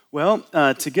Well,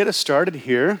 to get us started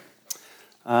here,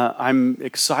 I'm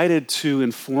excited to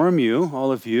inform you,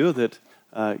 all of you, that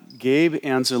Gabe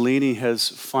Anzolini has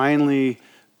finally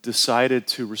decided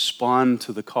to respond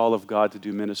to the call of God to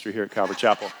do ministry here at Calvary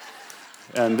Chapel.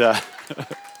 And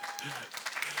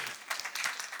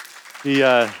he's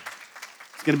going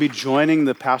to be joining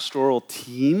the pastoral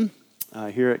team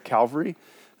here at Calvary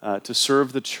to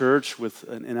serve the church with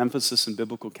an emphasis in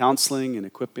biblical counseling and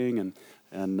equipping,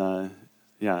 and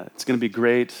it's going to be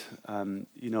great.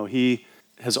 He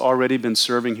has already been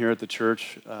serving here at the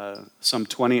church some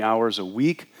 20 hours a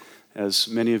week, as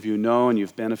many of you know, and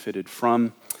you've benefited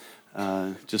from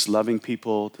just loving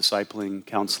people, discipling,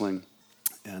 counseling,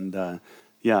 and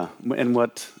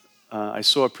what I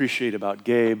so appreciate about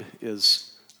Gabe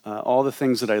is all the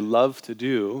things that I love to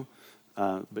do,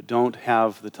 but don't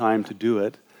have the time to do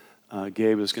it.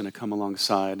 Gabe is going to come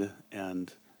alongside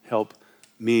and help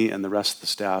me and the rest of the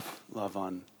staff love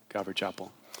on Calvary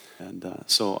Chapel. And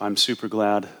so I'm super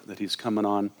glad that he's coming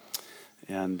on.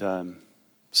 And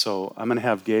so I'm going to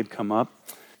have Gabe come up,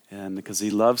 and because he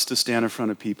loves to stand in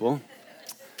front of people.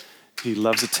 He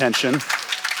loves attention.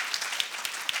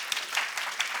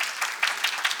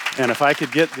 And if I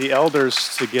could get the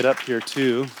elders to get up here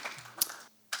too.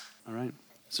 All right.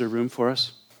 Is there room for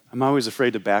us? I'm always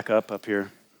afraid to back up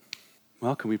here.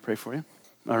 Well, can we pray for you?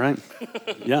 All right.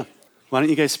 Yeah. Why don't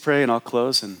you guys pray and I'll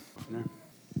close and go from there.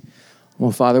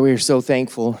 Well, Father, we are so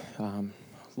thankful,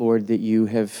 Lord, that you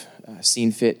have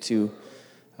seen fit to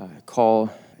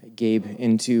call Gabe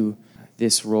into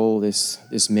this role,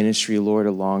 this ministry, Lord,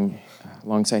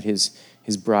 alongside his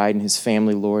bride and his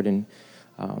family, Lord. And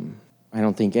I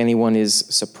don't think anyone is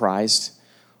surprised,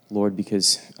 Lord,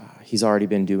 because he's already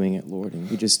been doing it, Lord.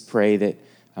 And we just pray that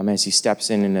as he steps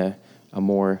in a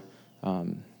more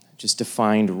just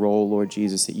defined role, Lord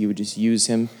Jesus, that you would just use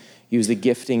him, use the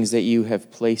giftings that you have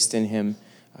placed in him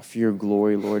for your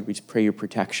glory, Lord. We just pray your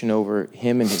protection over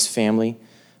him and his family,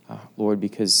 Lord,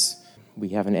 because we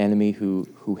have an enemy who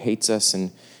hates us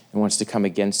and wants to come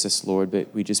against us, Lord.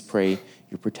 But we just pray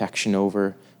your protection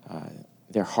over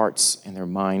their hearts and their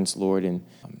minds, Lord, and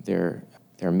their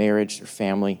marriage, their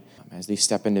family. As they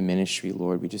step into ministry,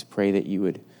 Lord, we just pray that you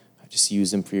would just use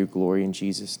them for your glory in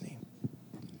Jesus' name.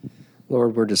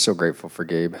 Lord, we're just so grateful for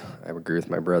Gabe. I agree with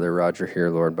my brother Roger here,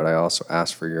 Lord, but I also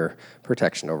ask for your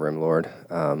protection over him, Lord.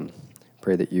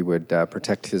 Pray that you would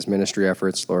protect his ministry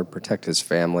efforts, Lord, protect his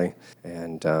family,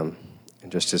 and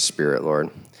just his spirit, Lord,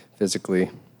 physically,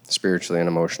 spiritually, and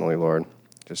emotionally, Lord.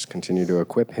 Just continue to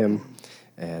equip him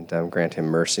and grant him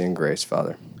mercy and grace,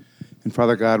 Father. And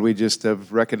Father God, we just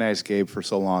have recognized Gabe for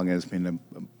so long as being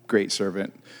a great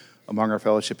servant among our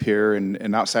fellowship here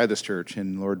and outside this church.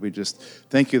 And Lord, we just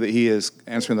thank you that he is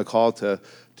answering the call to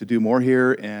do more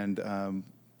here, and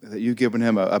that you've given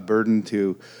him a burden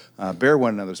to bear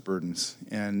one another's burdens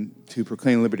and to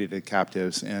proclaim liberty to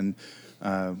captives and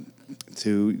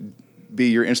to be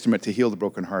your instrument to heal the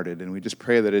brokenhearted. And we just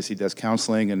pray that as he does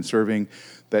counseling and serving,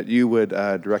 that you would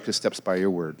direct his steps by your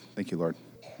word. Thank you, Lord.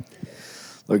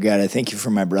 Lord God, I thank you for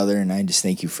my brother, and I just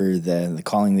thank you for the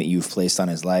calling that you've placed on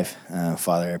his life.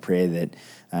 Father, I pray that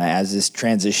as this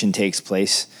transition takes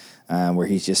place, where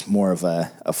he's just more of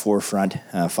a forefront,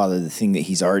 Father, the thing that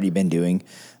he's already been doing,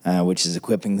 which is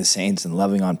equipping the saints and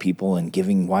loving on people and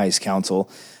giving wise counsel.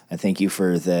 I thank you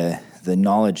for the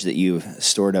knowledge that you've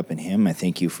stored up in him. I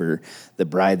thank you for the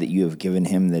bride that you have given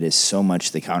him that is so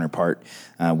much the counterpart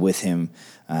with him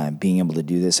being able to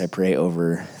do this. I pray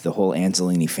over the whole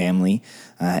Anzolini family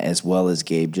as well as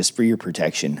Gabe, just for your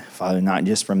protection, Father, not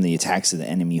just from the attacks of the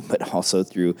enemy, but also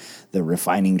through the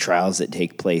refining trials that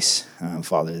take place,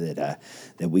 Father, that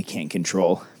we can't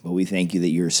control. But we thank you that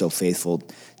you're so faithful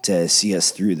to see us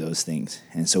through those things.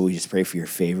 And so we just pray for your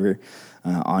favor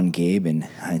on Gabe, and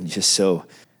I'm just so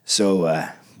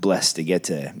blessed to get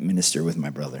to minister with my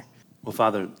brother. Well,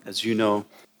 Father, as you know,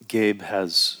 Gabe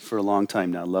has for a long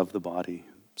time now loved the body,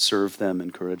 served them,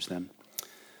 encouraged them.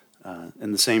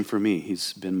 And the same for me.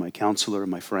 He's been my counselor,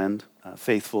 my friend,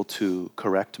 faithful to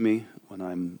correct me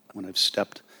when I've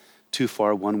stepped too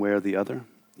far one way or the other,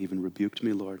 even rebuked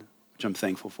me, Lord, which I'm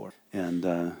thankful for. And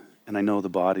I know the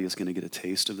body is going to get a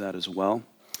taste of that as well.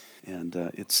 And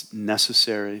it's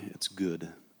necessary, it's good.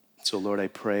 So, Lord, I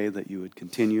pray that you would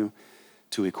continue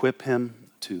to equip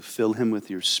him, to fill him with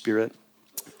your spirit,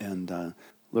 and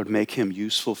Lord, make him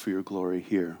useful for your glory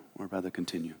here, or rather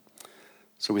continue.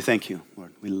 So we thank you,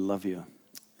 Lord. We love you,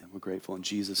 and we're grateful in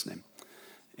Jesus' name.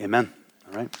 Amen.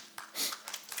 All right.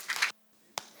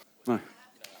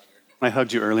 I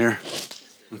hugged you earlier.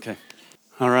 Okay.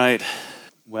 All right.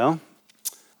 Well,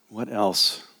 what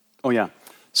else? Oh, yeah.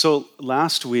 So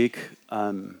last week,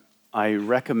 I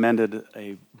recommended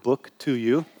a book to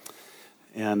you,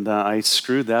 and I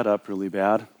screwed that up really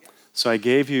bad. So I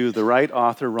gave you the right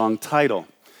author, wrong title.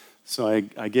 So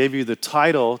I gave you the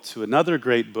title to another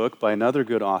great book by another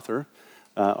good author.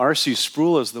 R.C.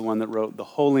 Sproul is the one that wrote The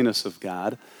Holiness of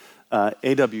God.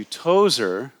 A.W.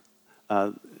 Tozer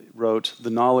wrote The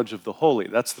Knowledge of the Holy.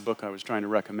 That's the book I was trying to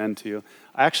recommend to you.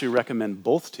 I actually recommend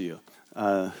both to you.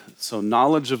 So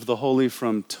Knowledge of the Holy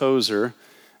from Tozer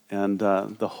and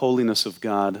The Holiness of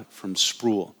God from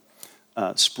Sproul.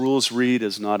 Sproul's read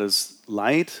is not as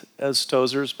light as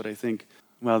Tozer's, but I think,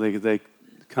 well, they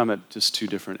come at just two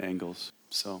different angles.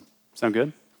 So, sound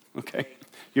good? Okay.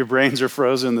 Your brains are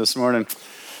frozen this morning.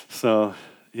 So,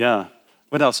 yeah.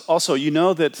 What else? Also, you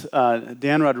know that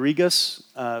Dan Rodriguez,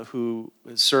 who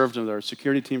has served on our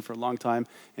security team for a long time,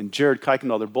 and Jared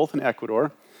Kuykendall, they're both in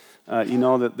Ecuador. You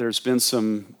know that there's been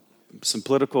some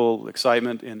political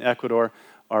excitement in Ecuador.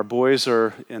 Our boys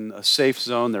are in a safe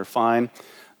zone. They're fine.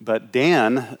 But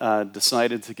Dan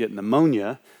decided to get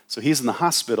pneumonia, so he's in the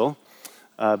hospital.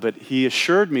 But he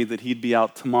assured me that he'd be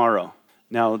out tomorrow.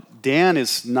 Now, Dan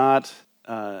is not,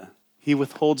 he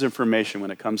withholds information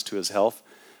when it comes to his health,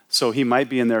 so he might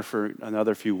be in there for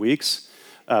another few weeks.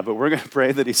 But we're going to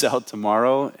pray that he's out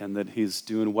tomorrow and that he's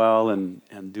doing well and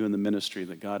doing the ministry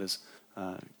that God has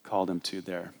called him to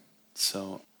there.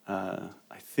 So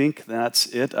I think that's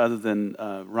it, other than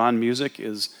Ron Music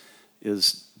is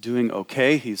doing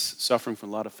okay. He's suffering from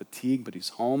a lot of fatigue, but he's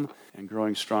home and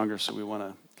growing stronger, so we want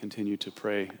to continue to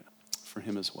pray for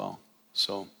him as well.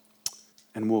 So,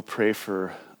 and we'll pray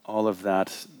for all of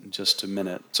that in just a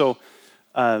minute. So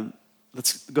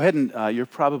let's go ahead and, you're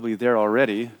probably there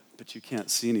already, but you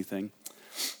can't see anything.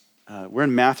 We're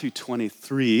in Matthew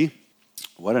 23.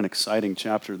 What an exciting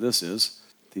chapter this is.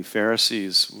 The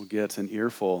Pharisees will get an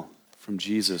earful from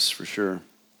Jesus for sure.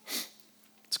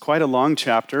 It's quite a long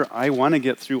chapter. I want to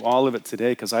get through all of it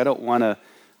today because I don't want to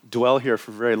dwell here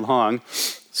for very long.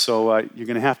 So you're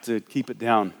going to have to keep it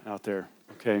down out there,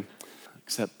 okay?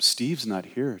 Except Steve's not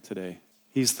here today.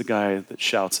 He's the guy that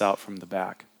shouts out from the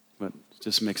back, but it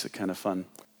just makes it kind of fun.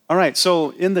 All right, so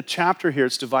in the chapter here,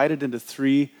 it's divided into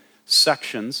three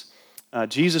sections.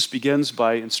 Jesus begins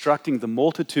by instructing the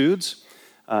multitudes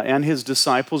and his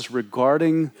disciples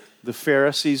regarding the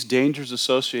Pharisees' dangers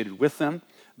associated with them.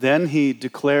 Then he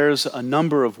declares a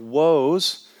number of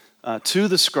woes to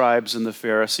the scribes and the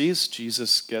Pharisees.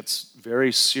 Jesus gets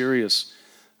very serious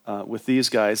with these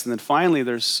guys. And then finally,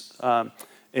 there's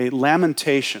a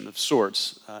lamentation of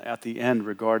sorts at the end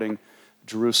regarding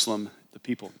Jerusalem, the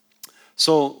people.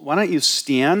 So why don't you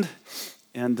stand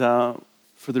and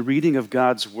for the reading of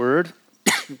God's word.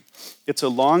 It's a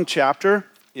long chapter.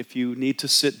 If you need to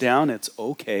sit down, it's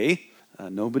okay.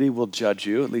 Nobody will judge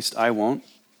you. At least I won't.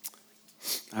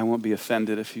 I won't be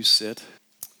offended if you sit.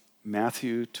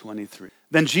 Matthew 23.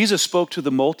 Then Jesus spoke to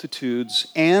the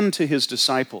multitudes and to his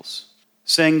disciples,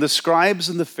 saying, "The scribes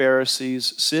and the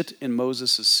Pharisees sit in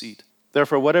Moses' seat.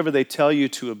 Therefore, whatever they tell you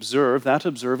to observe, that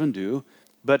observe and do,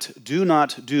 but do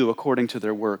not do according to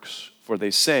their works, for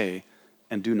they say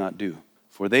and do not do.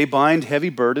 For they bind heavy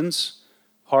burdens,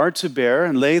 hard to bear,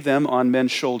 and lay them on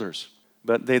men's shoulders,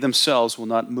 but they themselves will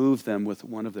not move them with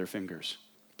one of their fingers.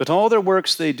 But all their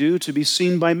works they do to be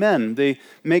seen by men. They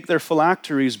make their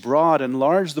phylacteries broad and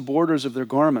enlarge the borders of their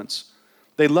garments.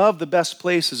 They love the best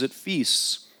places at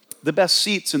feasts, the best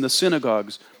seats in the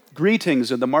synagogues,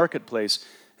 greetings in the marketplace,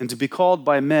 and to be called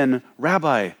by men,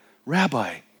 Rabbi,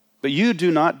 Rabbi. But you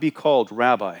do not be called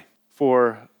Rabbi,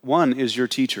 for one is your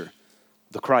teacher,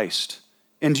 the Christ.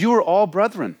 And you are all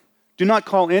brethren. Do not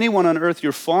call anyone on earth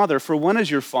your father, for one is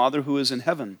your Father who is in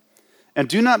heaven. And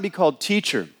do not be called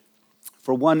teacher,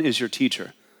 for one is your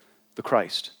teacher, the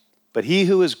Christ. But he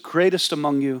who is greatest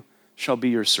among you shall be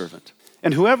your servant.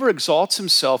 And whoever exalts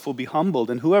himself will be humbled,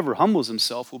 and whoever humbles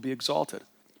himself will be exalted.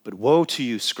 But woe to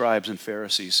you, scribes and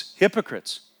Pharisees,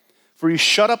 hypocrites! For you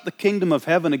shut up the kingdom of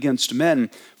heaven against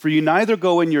men, for you neither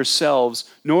go in yourselves,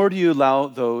 nor do you allow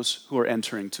those who are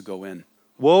entering to go in.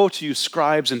 Woe to you,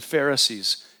 scribes and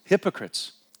Pharisees,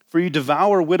 hypocrites! For you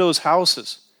devour widows'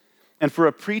 houses, and for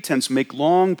a pretense make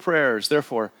long prayers.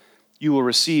 Therefore, you will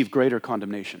receive greater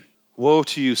condemnation. Woe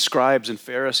to you, scribes and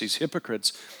Pharisees,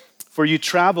 hypocrites! For you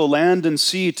travel land and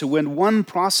sea to win one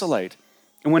proselyte,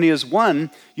 and when he is won,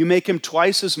 you make him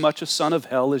twice as much a son of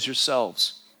hell as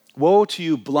yourselves. Woe to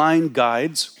you, blind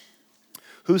guides,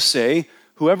 who say,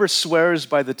 whoever swears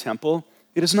by the temple,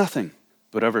 it is nothing,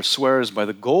 but whoever swears by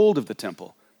the gold of the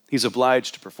temple, he's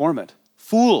obliged to perform it.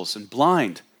 Fools and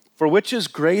blind, for which is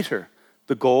greater,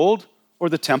 the gold or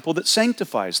the temple that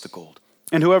sanctifies the gold?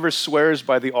 And whoever swears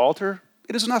by the altar,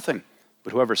 it is nothing,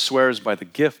 but whoever swears by the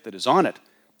gift that is on it,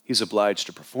 he's obliged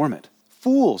to perform it.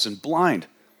 Fools and blind,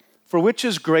 for which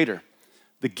is greater,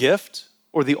 the gift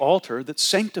or the altar that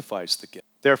sanctifies the gift?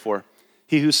 Therefore,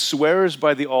 he who swears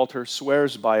by the altar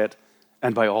swears by it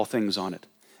and by all things on it.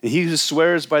 And he who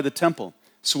swears by the temple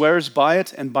swears by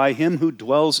it and by him who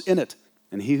dwells in it.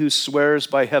 And he who swears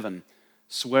by heaven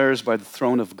swears by the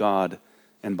throne of God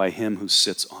and by him who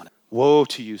sits on it. Woe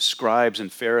to you, scribes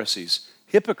and Pharisees,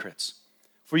 hypocrites!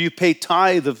 For you pay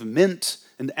tithe of mint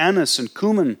and anise and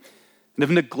cumin, and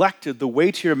have neglected the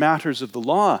weightier matters of the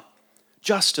law,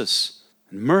 justice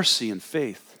and mercy and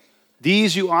faith.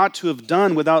 These you ought to have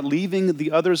done without leaving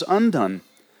the others undone.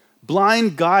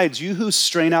 Blind guides, you who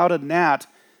strain out a gnat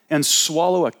and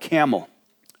swallow a camel.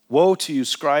 Woe to you,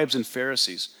 scribes and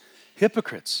Pharisees,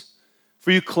 hypocrites!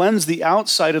 For you cleanse the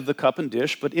outside of the cup and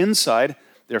dish, but inside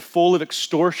they're full of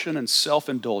extortion and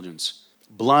self-indulgence.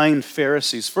 Blind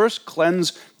Pharisees, first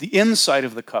cleanse the inside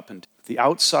of the cup, and the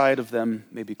outside of them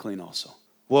may be clean also.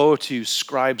 Woe to you,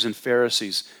 scribes and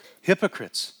Pharisees,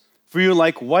 hypocrites! For you are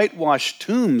like whitewashed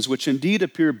tombs, which indeed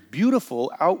appear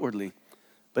beautiful outwardly,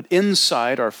 but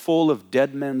inside are full of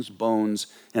dead men's bones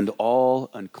and all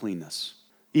uncleanness.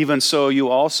 Even so, you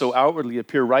also outwardly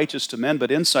appear righteous to men,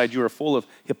 but inside you are full of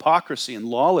hypocrisy and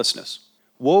lawlessness.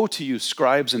 Woe to you,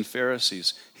 scribes and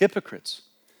Pharisees, hypocrites!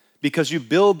 Because you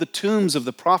build the tombs of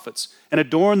the prophets and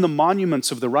adorn the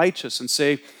monuments of the righteous and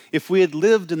say, if we had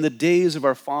lived in the days of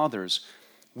our fathers,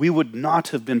 we would not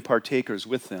have been partakers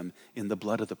with them in the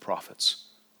blood of the prophets.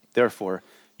 Therefore,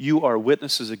 you are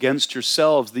witnesses against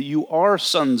yourselves that you are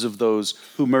sons of those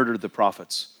who murdered the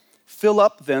prophets. Fill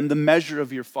up then the measure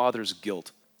of your father's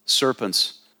guilt.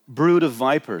 Serpents, brood of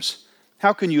vipers,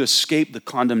 how can you escape the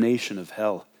condemnation of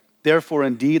hell? Therefore,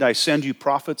 indeed, I send you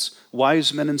prophets,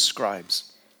 wise men, and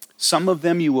scribes. Some of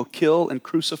them you will kill and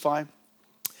crucify,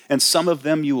 and some of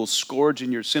them you will scourge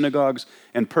in your synagogues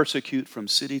and persecute from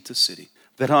city to city,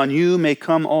 that on you may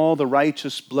come all the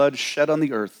righteous blood shed on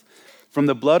the earth, from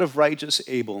the blood of righteous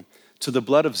Abel to the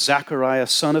blood of Zechariah,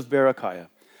 son of Berechiah,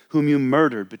 whom you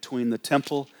murdered between the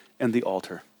temple and the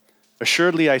altar.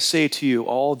 Assuredly, I say to you,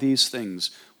 all these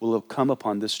things will have come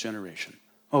upon this generation.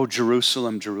 O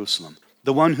Jerusalem, Jerusalem,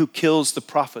 the one who kills the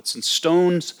prophets and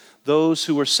stones those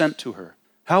who were sent to her.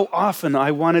 How often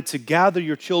I wanted to gather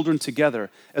your children together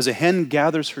as a hen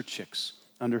gathers her chicks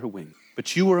under her wing,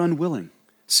 but you were unwilling.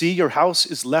 See, your house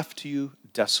is left to you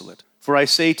desolate. For I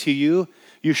say to you,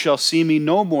 you shall see me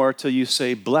no more till you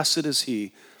say, blessed is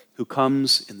he who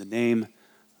comes in the name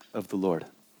of the Lord.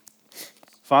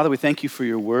 Father, we thank you for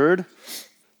your word.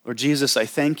 Lord Jesus, I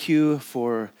thank you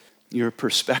for your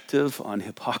perspective on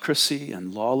hypocrisy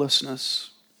and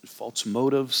lawlessness and false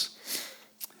motives.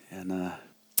 And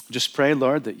just pray,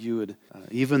 Lord, that you would,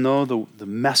 even though the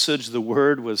message, the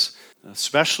word was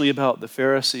especially about the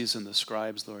Pharisees and the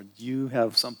scribes, Lord, you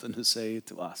have something to say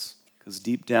to us. Because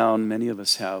deep down, many of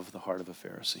us have the heart of a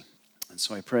Pharisee. And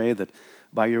so I pray that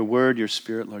by your word, your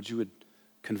spirit, Lord, you would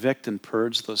convict and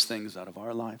purge those things out of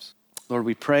our lives. Lord,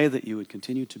 we pray that you would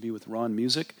continue to be with Ron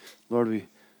Music. Lord,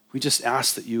 we just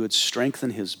ask that you would strengthen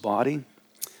his body,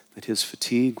 that his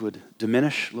fatigue would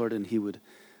diminish, Lord, and he would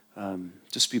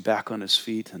just be back on his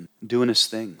feet and doing his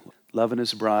thing, loving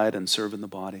his bride and serving the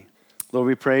body. Lord,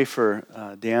 we pray for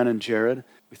Dan and Jared.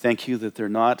 We thank you that they're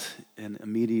not in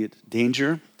immediate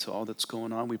danger to all that's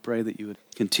going on. We pray that you would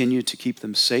continue to keep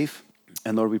them safe.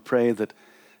 And Lord, we pray that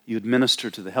you would minister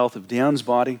to the health of Dan's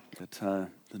body, that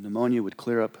the pneumonia would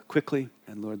clear up quickly,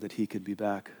 and Lord, that he could be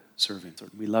back serving.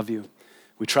 Lord, we love you.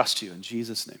 We trust you in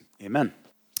Jesus' name. Amen.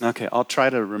 Okay, I'll try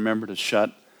to remember to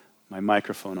shut my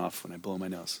microphone off when I blow my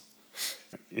nose.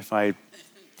 If I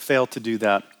fail to do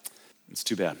that, it's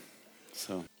too bad.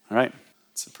 So, all right,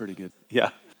 it's a pretty good, yeah.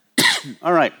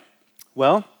 All right,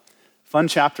 well, fun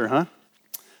chapter, huh?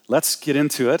 Let's get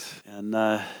into it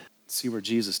and see where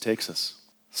Jesus takes us.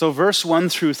 So verse 1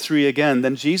 through 3 again,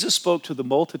 then Jesus spoke to the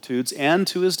multitudes and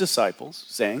to his disciples,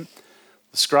 saying,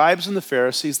 the scribes and the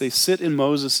Pharisees, they sit in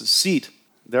Moses' seat.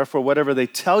 Therefore, whatever they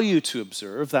tell you to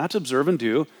observe, that observe and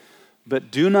do,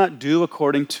 but do not do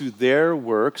according to their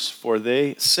works, for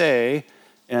they say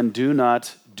and do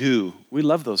not do. We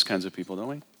love those kinds of people, don't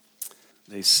we?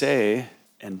 They say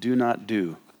and do not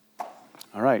do.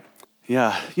 All right.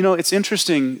 Yeah, you know, it's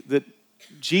interesting that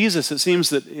Jesus, it seems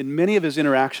that in many of his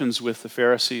interactions with the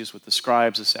Pharisees, with the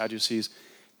scribes, the Sadducees,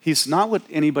 he's not what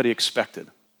anybody expected,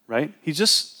 right? He's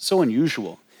just so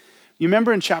unusual. You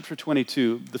remember in chapter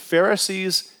 22, the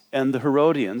Pharisees and the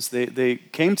Herodians, they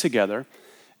came together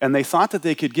and they thought that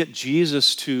they could get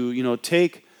Jesus to,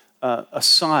 take a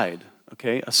side,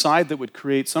 okay? A side that would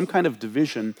create some kind of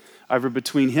division either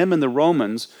between him and the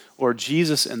Romans or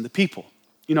Jesus and the people,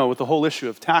 with the whole issue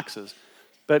of taxes.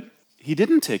 But he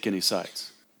didn't take any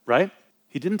sides, right?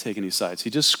 He didn't take any sides. He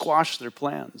just squashed their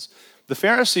plans. The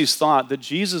Pharisees thought that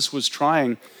Jesus was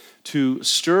trying to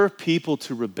stir people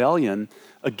to rebellion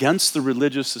against the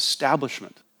religious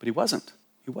establishment, but he wasn't.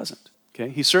 He wasn't. Okay?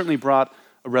 He certainly brought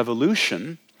a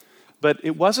revolution, but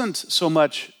it wasn't so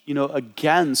much,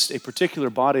 against a particular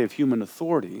body of human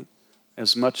authority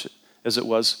as much as it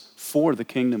was for the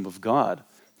kingdom of God.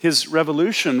 His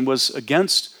revolution was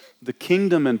against the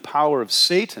kingdom and power of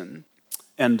Satan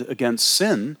and against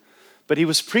sin, but he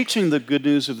was preaching the good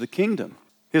news of the kingdom.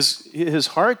 His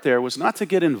heart there was not to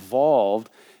get involved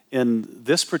in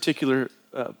this particular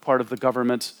part of the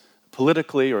government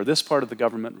politically or this part of the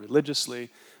government religiously.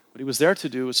 What he was there to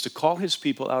do was to call his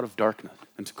people out of darkness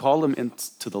and to call them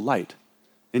into the light.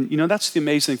 And that's the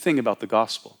amazing thing about the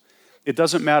gospel. It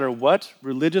doesn't matter what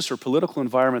religious or political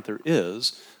environment there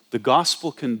is, the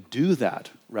gospel can do that,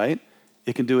 right?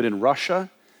 It can do it in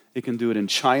Russia, it can do it in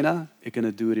China, it can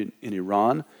do it in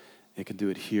Iran, it can do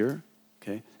it here,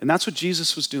 okay? And that's what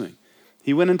Jesus was doing.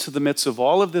 He went into the midst of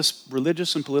all of this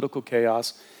religious and political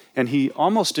chaos, and he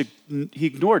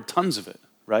ignored tons of it,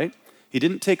 right? He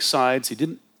didn't take sides, he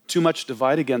didn't too much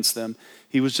divide against them.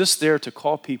 He was just there to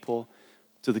call people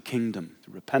to the kingdom,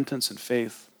 to repentance and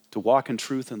faith, to walk in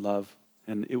truth and love.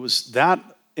 And it was that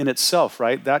in itself,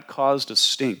 right? That caused a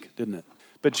stink, didn't it?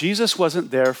 But Jesus wasn't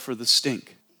there for the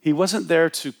stink. He wasn't there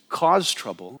to cause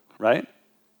trouble, right?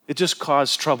 It just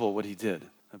caused trouble what he did.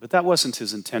 But that wasn't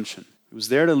his intention. He was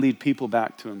there to lead people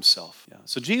back to himself. Yeah.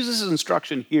 So Jesus'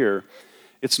 instruction here,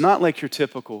 it's not like your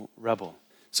typical rebel.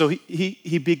 So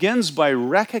he begins by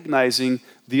recognizing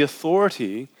the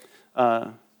authority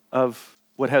of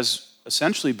what has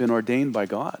essentially been ordained by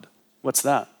God. What's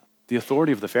that? The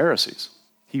authority of the Pharisees.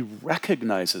 He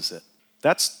recognizes it.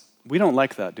 We don't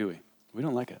like that, do we? We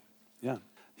don't like it. Yeah.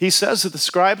 He says that the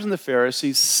scribes and the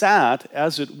Pharisees sat,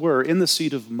 as it were, in the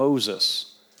seat of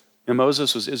Moses. And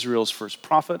Moses was Israel's first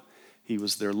prophet. He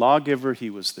was their lawgiver. He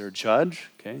was their judge.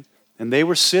 Okay? And they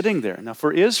were sitting there. Now,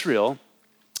 for Israel,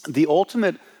 the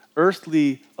ultimate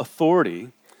earthly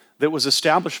authority that was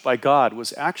established by God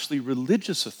was actually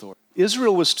religious authority.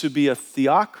 Israel was to be a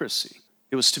theocracy.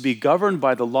 It was to be governed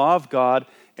by the law of God,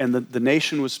 and the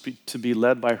nation was to be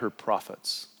led by her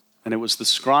prophets. And it was the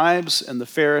scribes and the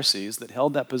Pharisees that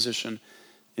held that position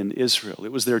in Israel.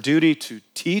 It was their duty to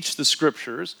teach the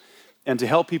scriptures and to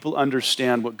help people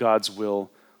understand what God's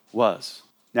will was.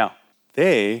 Now,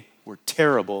 they were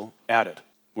terrible at it,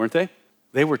 weren't they?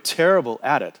 They were terrible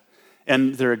at it.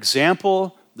 And their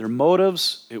example, their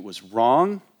motives, it was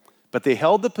wrong, but they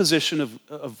held the position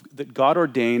of that God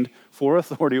ordained for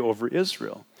authority over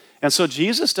Israel. And so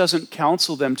Jesus doesn't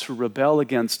counsel them to rebel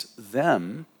against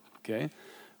them, okay?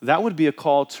 That would be a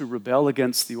call to rebel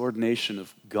against the ordination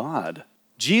of God.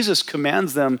 Jesus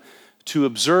commands them to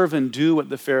observe and do what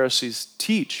the Pharisees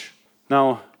teach.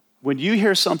 Now, when you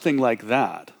hear something like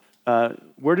that,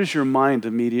 where does your mind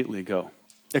immediately go?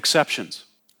 Exceptions,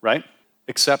 right?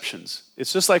 Exceptions.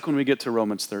 It's just like when we get to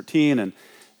Romans 13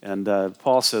 and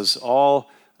Paul says all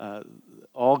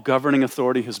governing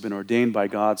authority has been ordained by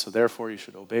God, so therefore you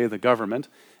should obey the government.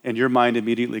 And your mind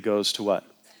immediately goes to what?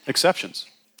 Exceptions.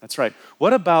 That's right.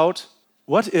 What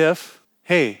if,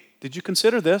 hey, did you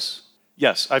consider this?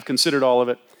 Yes, I've considered all of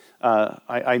it.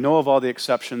 I know of all the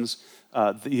exceptions.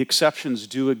 The exceptions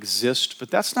do exist,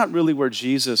 but that's not really where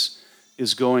Jesus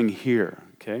is going here,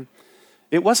 okay?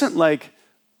 It wasn't like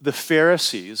the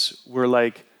Pharisees were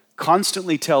like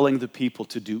constantly telling the people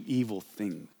to do evil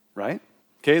things, right?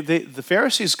 Okay, the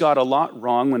Pharisees got a lot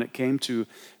wrong when it came to,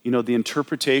 the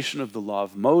interpretation of the law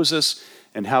of Moses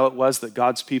and how it was that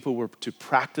God's people were to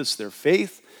practice their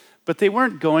faith, but they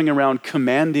weren't going around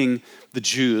commanding the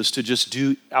Jews to just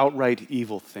do outright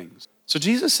evil things. So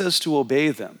Jesus says to obey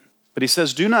them, but he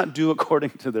says, do not do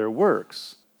according to their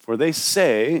works, for they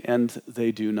say and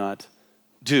they do not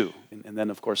do. And then,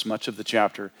 of course, much of the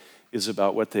chapter is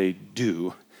about what they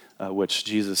do, which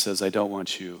Jesus says, I don't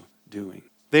want you doing.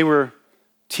 They were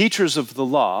teachers of the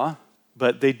law,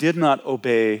 but they did not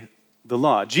obey the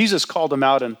law. Jesus called them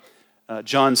out in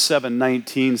John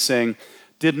 7:19, saying,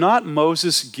 did not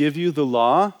Moses give you the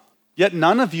law? Yet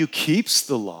none of you keeps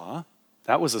the law.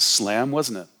 That was a slam,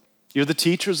 wasn't it? You're the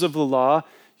teachers of the law.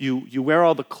 You wear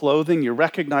all the clothing. You're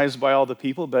recognized by all the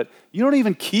people, but you don't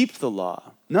even keep the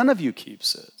law. None of you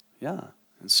keeps it. Yeah.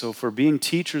 And so for being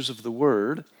teachers of the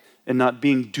word and not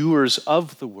being doers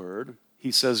of the word,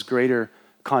 he says greater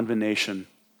condemnation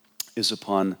is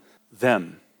upon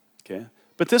them. Okay?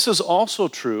 But this is also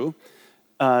true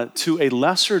to a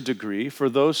lesser degree for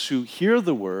those who hear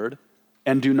the word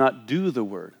and do not do the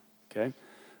word. Okay?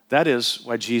 That is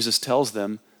why Jesus tells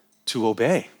them to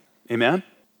obey. Amen?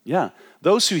 Yeah.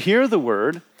 Those who hear the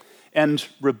word and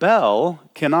rebel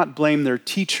cannot blame their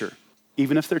teacher,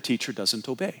 even if their teacher doesn't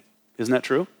obey. Isn't that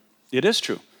true? It is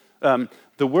true.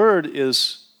 The word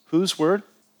is whose word?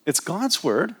 It's God's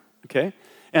word, okay?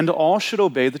 And all should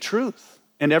obey the truth.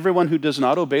 And everyone who does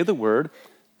not obey the word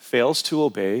fails to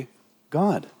obey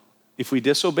God. If we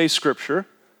disobey Scripture,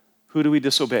 who do we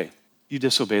disobey? You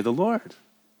disobey the Lord.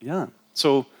 Yeah.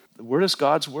 So the word is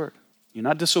God's word. You're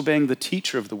not disobeying the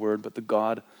teacher of the word, but the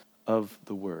God of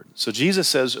the word. So Jesus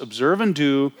says, observe and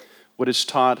do what is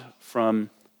taught from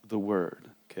the word,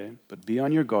 okay? But be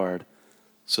on your guard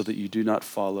so that you do not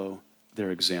follow their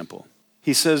example.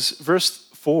 He says, verse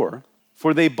 4,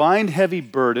 for they bind heavy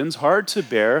burdens, hard to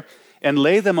bear, and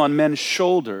lay them on men's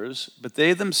shoulders, but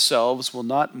they themselves will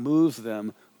not move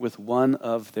them with one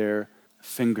of their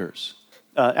fingers.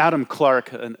 Adam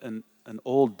Clarke, an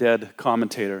old dead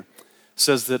commentator,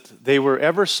 says that they were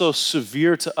ever so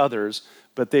severe to others,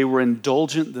 but they were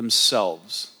indulgent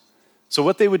themselves. So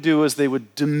what they would do is they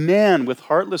would demand with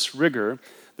heartless rigor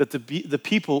that the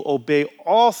people obey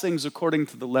all things according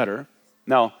to the letter.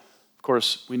 Now, of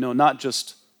course, we know not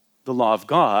just the law of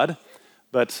God,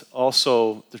 but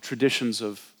also the traditions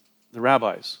of the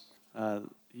rabbis.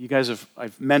 You guys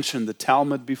I've mentioned the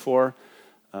Talmud before.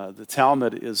 The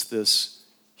Talmud is this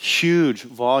huge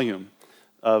volume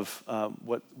of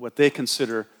what they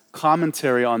consider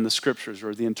commentary on the scriptures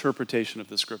or the interpretation of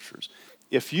the scriptures.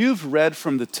 If you've read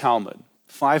from the Talmud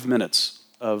 5 minutes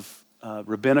of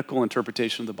rabbinical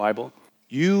interpretation of the Bible,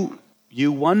 you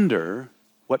wonder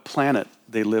what planet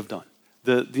they lived on.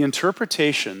 The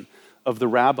interpretation of the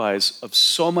rabbis of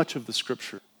so much of the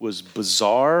scripture was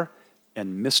bizarre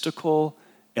and mystical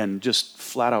and just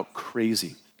flat out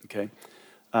crazy, okay?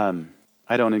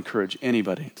 I don't encourage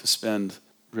anybody to spend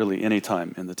really any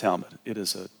time in the Talmud. It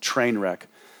is a train wreck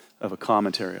of a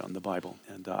commentary on the Bible.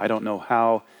 And I don't know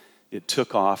how it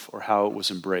took off or how it was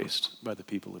embraced by the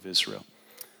people of Israel.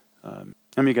 How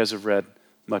many of you guys have read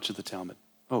much of the Talmud?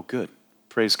 Oh, good.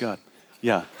 Praise God.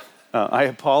 Yeah. I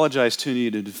apologize to you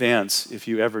in advance if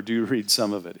you ever do read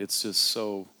some of it. It's just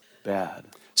so bad.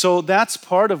 So that's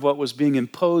part of what was being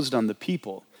imposed on the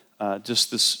people,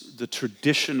 the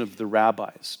tradition of the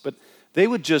rabbis. But they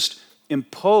would just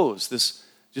impose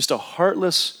just a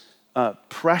heartless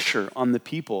pressure on the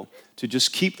people to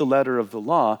just keep the letter of the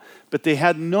law, but they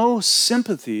had no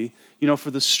sympathy,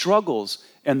 for the struggles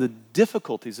and the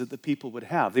difficulties that the people would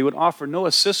have. They would offer no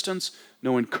assistance,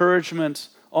 no encouragement,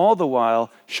 all the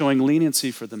while showing leniency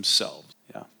for themselves.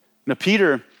 Yeah. Now,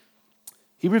 Peter,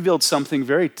 he revealed something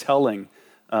very telling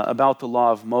about the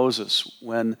law of Moses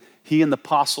when he and the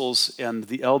apostles and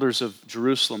the elders of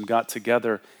Jerusalem got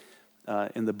together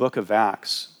in the book of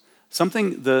Acts.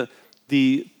 Something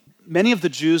many of the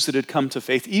Jews that had come to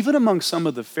faith, even among some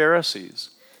of the Pharisees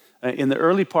in the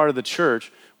early part of the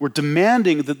church, were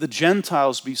demanding that the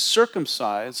Gentiles be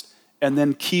circumcised and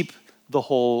then keep the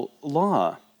whole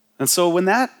law. And so when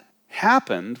that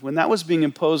happened, when that was being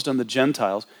imposed on the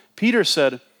Gentiles, Peter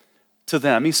said to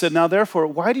them, he said, now therefore,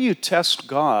 why do you test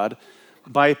God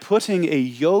by putting a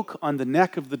yoke on the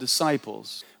neck of the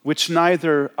disciples, which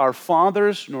neither our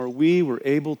fathers nor we were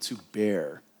able to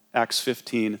bear? Acts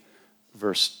 15,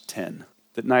 verse 10.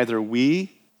 That neither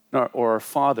we nor our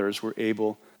fathers were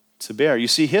able to bear. You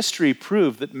see, history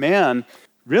proved that man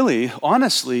really,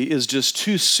 honestly, is just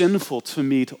too sinful to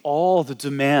meet all the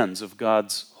demands of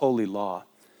God's holy law.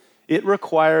 It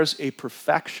requires a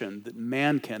perfection that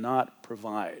man cannot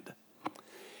provide.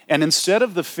 And instead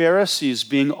of the Pharisees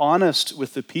being honest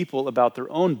with the people about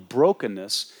their own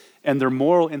brokenness and their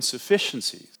moral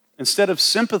insufficiencies, instead of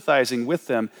sympathizing with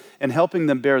them and helping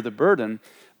them bear the burden,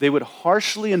 they would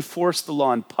harshly enforce the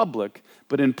law in public,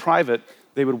 but in private,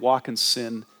 they would walk in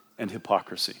sin and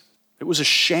hypocrisy. It was a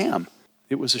sham.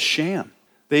 It was a sham.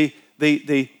 They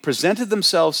presented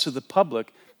themselves to the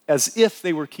public as if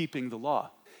they were keeping the law.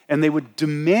 And they would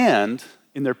demand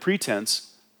in their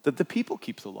pretense that the people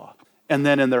keep the law. And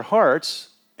then in their hearts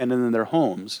and in their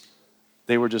homes,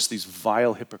 they were just these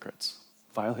vile hypocrites.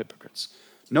 Vile hypocrites.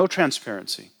 No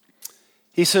transparency.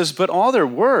 He says, but all their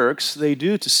works they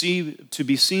do to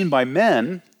be seen by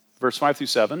men, verse 5 through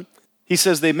 7. He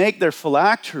says they make their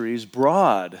phylacteries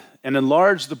broad and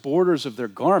enlarge the borders of their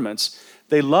garments.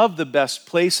 They love the best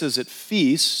places at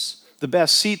feasts, the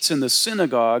best seats in the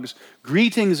synagogues,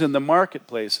 greetings in the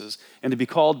marketplaces, and to be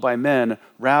called by men,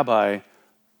 Rabbi,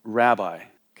 Rabbi.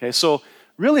 Okay, so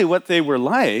really what they were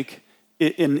like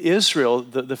in Israel,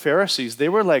 the Pharisees, they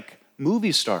were like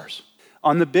movie stars.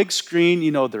 On the big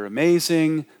screen, they're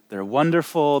amazing, they're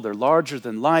wonderful, they're larger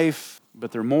than life,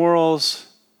 but their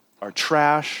morals are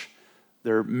trash.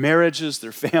 Their marriages,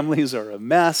 their families are a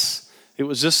mess. It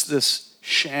was just this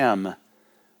sham,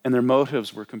 and their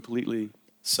motives were completely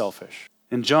selfish.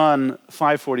 In John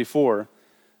 5:44,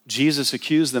 Jesus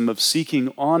accused them of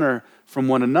seeking honor from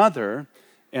one another,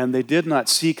 and they did not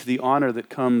seek the honor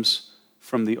that comes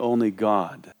from the only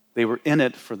God. They were in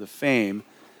it for the fame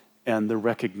and the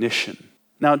recognition.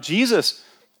 Now, Jesus,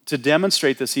 to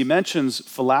demonstrate this, he mentions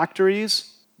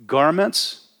phylacteries,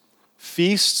 garments,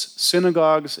 feasts,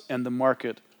 synagogues, and the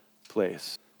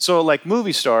marketplace. So like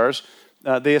movie stars,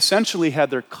 they essentially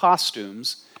had their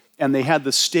costumes and they had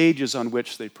the stages on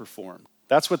which they performed.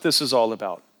 That's what this is all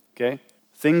about, okay?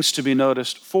 Things to be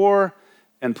noticed for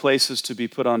and places to be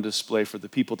put on display for the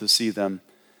people to see them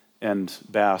and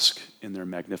bask in their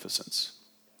magnificence.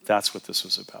 That's what this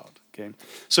was about, okay?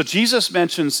 So Jesus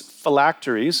mentions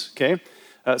phylacteries, okay?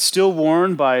 Still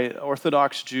worn by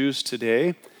Orthodox Jews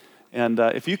today. And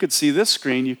if you could see this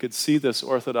screen, you could see this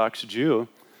Orthodox Jew.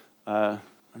 I'm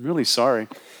really sorry.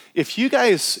 If you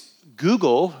guys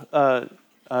Google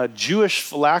Jewish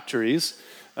phylacteries,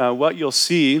 what you'll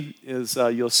see is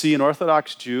you'll see an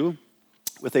Orthodox Jew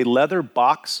with a leather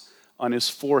box on his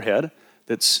forehead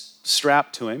that's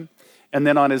strapped to him. And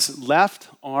then on his left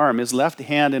arm, his left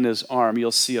hand in his arm,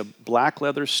 you'll see a black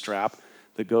leather strap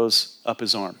that goes up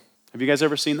his arm. Have you guys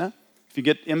ever seen that? If you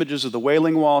get images of the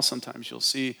Wailing Wall, sometimes you'll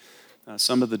see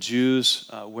some of the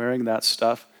Jews wearing that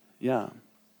stuff. Yeah,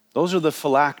 those are the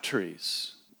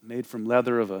phylacteries, made from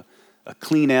leather of a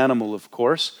clean animal, of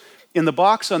course. In the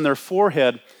box on their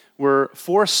forehead were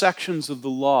 4 sections of the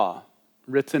law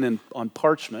written on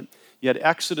parchment. You had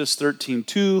Exodus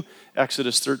 13:2,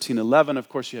 Exodus 13:11. Of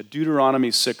course, you had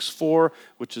Deuteronomy 6:4,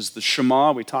 which is the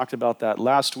Shema. We talked about that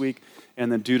last week.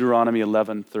 And then Deuteronomy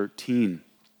 11:13.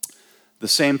 The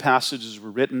same passages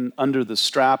were written under the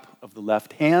strap of the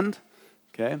left hand,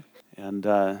 okay? And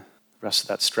the rest of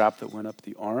that strap that went up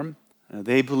the arm.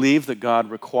 They believed that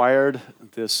God required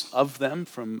this of them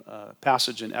from a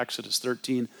passage in Exodus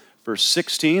 13, verse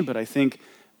 16, but I think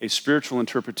a spiritual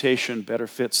interpretation better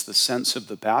fits the sense of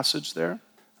the passage there.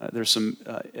 There's some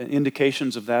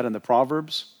indications of that in the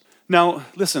Proverbs. Now,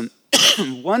 listen,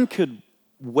 one could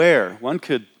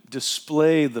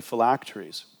display the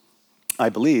phylacteries, I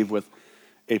believe, with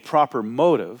a proper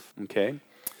motive, okay?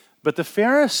 But the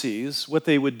Pharisees, what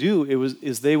they would do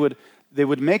is they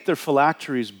would make their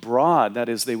phylacteries broad. That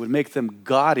is, they would make them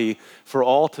gaudy for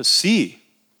all to see,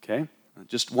 okay?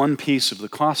 Just one piece of the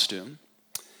costume.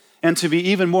 And to be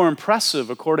even more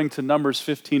impressive, according to Numbers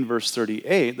 15, verse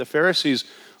 38, the Pharisees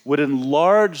would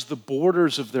enlarge the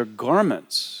borders of their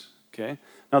garments, okay?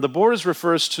 Now, the borders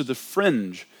refers to the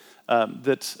fringe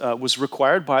that was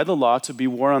required by the law to be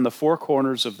worn on the 4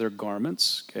 corners of their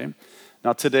garments, okay?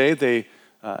 Now, today, they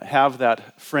have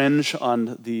that fringe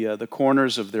on the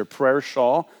corners of their prayer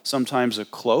shawl, sometimes a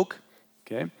cloak,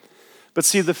 okay? But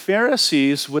see, the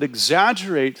Pharisees would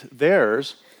exaggerate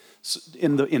theirs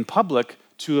in public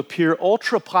to appear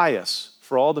ultra pious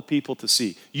for all the people to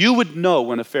see. You would know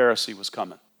when a Pharisee was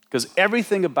coming because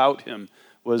everything about him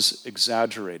was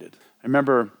exaggerated. I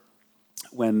remember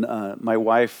when my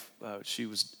wife, she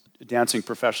was dancing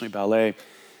professionally ballet,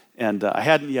 and I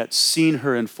hadn't yet seen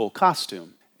her in full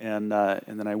costume. And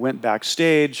then I went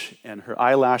backstage, and her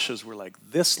eyelashes were like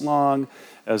this long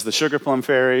as the Sugar Plum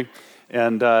Fairy,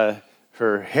 and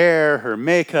her hair, her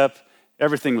makeup,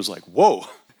 everything was like, whoa.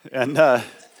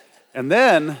 And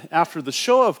then after the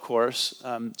show, of course,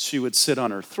 she would sit on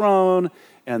her throne,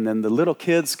 and then the little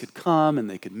kids could come, and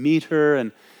they could meet her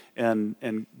and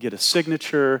get a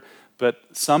signature. But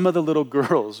some of the little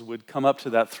girls would come up to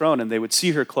that throne, and they would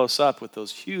see her close up with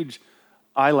those huge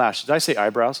eyelashes. Did I say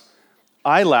eyebrows?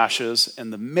 Eyelashes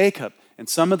and the makeup, and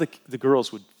some of the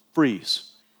girls would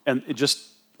freeze. And it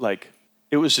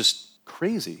was just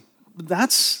crazy.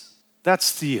 That's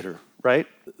theater, right?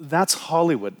 That's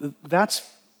Hollywood. That's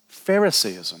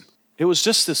Pharisaism. It was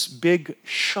just this big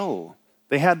show.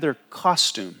 They had their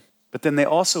costume, but then they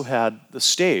also had the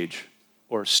stage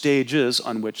or stages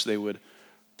on which they would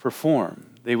perform.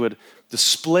 They would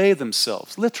display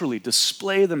themselves, literally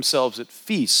display themselves at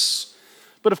feasts.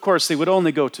 But of course, they would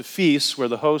only go to feasts where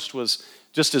the host was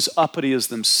just as uppity as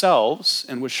themselves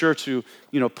and was sure to,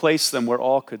 place them where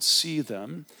all could see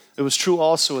them. It was true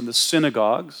also in the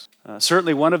synagogues.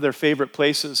 Certainly one of their favorite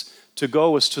places to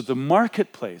go was to the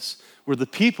marketplace where the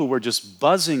people were just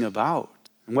buzzing about.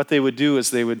 And what they would do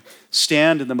is they would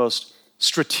stand in the most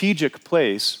strategic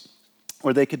place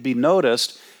where they could be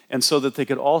noticed and so that they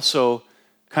could also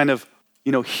kind of,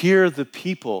 hear the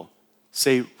people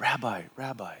say, Rabbi,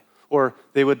 Rabbi. Or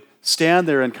they would stand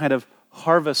there and kind of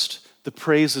harvest the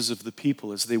praises of the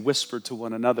people as they whispered to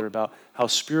one another about how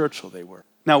spiritual they were.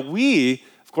 Now we,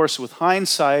 of Of course, with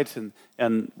hindsight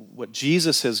and what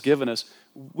Jesus has given us,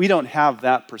 we don't have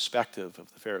that perspective of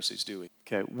the Pharisees, do we?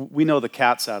 Okay, we know the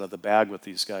cat's out of the bag with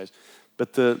these guys.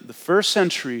 But the first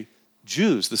century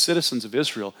Jews, the citizens of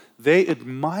Israel, they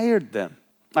admired them.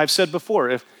 I've said before,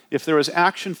 if there was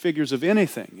action figures of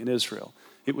anything in Israel,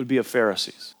 it would be of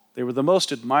Pharisees. They were the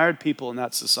most admired people in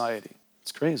that society.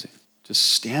 It's crazy. Just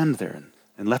stand there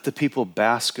and let the people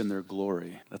bask in their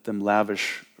glory. Let them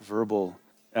lavish verbal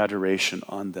adoration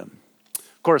on them.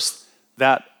 Of course,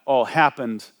 that all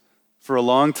happened for a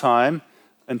long time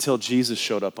until Jesus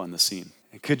showed up on the scene.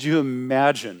 And could you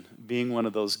imagine being one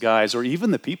of those guys, or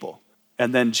even the people,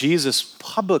 and then Jesus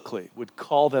publicly would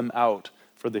call them out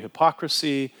for their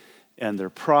hypocrisy and their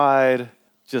pride?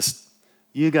 Just,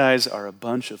 you guys are a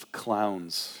bunch of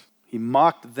clowns. He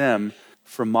mocked them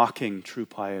for mocking true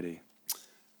piety.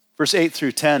 Verse 8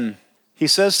 through 10, he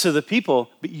says to the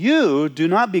people, "But you do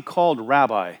not be called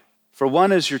rabbi, for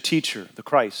one is your teacher, the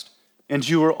Christ, and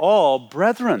you are all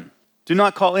brethren. Do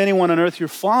not call anyone on earth your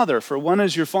father, for one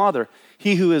is your father,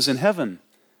 he who is in heaven.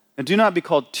 And do not be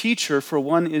called teacher, for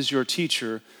one is your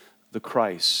teacher, the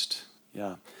Christ."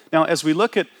 Yeah. Now, as we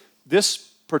look at this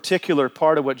particular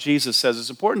part of what Jesus says,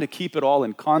 it's important to keep it all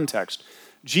in context.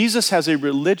 Jesus has a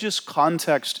religious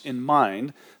context in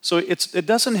mind, so it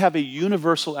doesn't have a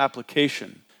universal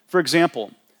application. For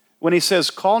example, when he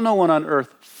says, "Call no one on earth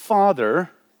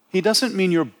father," he doesn't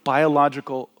mean your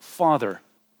biological father.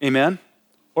 Amen?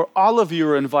 Or all of you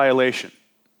are in violation.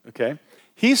 Okay?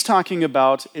 He's talking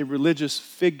about a religious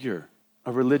figure.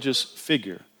 A religious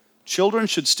figure. Children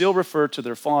should still refer to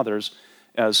their fathers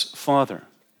as father.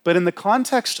 But in the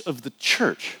context of the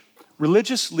church,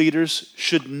 religious leaders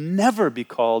should never be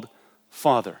called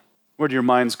father. Where do your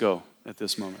minds go at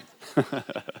this moment?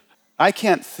 I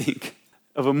can't think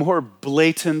of a more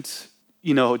blatant,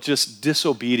 just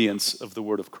disobedience of the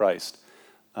word of Christ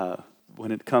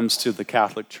when it comes to the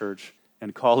Catholic Church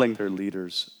and calling their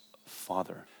leaders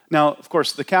father. Now, of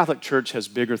course, the Catholic Church has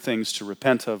bigger things to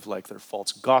repent of, like their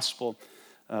false gospel,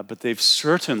 but they've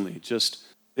certainly just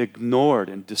ignored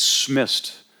and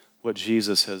dismissed what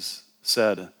Jesus has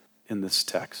said in this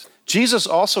text. Jesus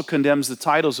also condemns the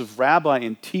titles of rabbi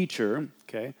and teacher,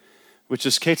 okay, which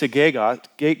is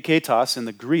ketos in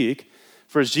the Greek.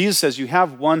 For as Jesus says, you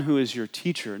have one who is your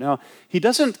teacher. Now, he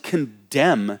doesn't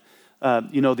condemn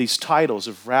these titles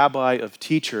of rabbi, of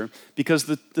teacher, because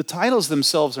the titles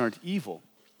themselves aren't evil.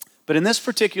 But in this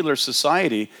particular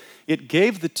society, it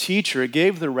gave the teacher, it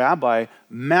gave the rabbi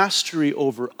mastery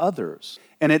over others,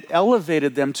 and it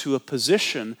elevated them to a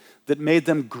position that made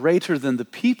them greater than the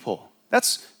people.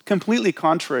 That's completely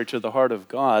contrary to the heart of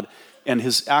God and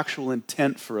his actual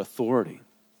intent for authority,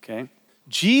 okay?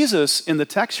 Jesus, in the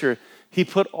text here, he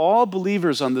put all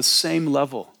believers on the same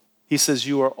level. He says,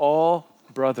 you are all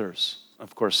brothers.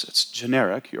 Of course, it's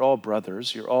generic. You're all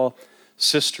brothers. You're all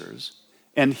sisters.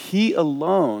 And he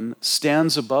alone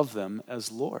stands above them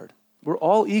as Lord. We're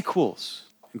all equals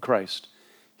in Christ.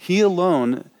 He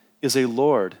alone is a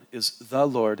Lord, is the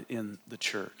Lord in the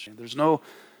church. There's no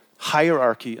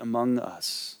hierarchy among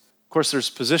us. Of course, there's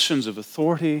positions of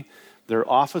authority. There are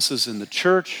offices in the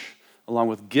church, along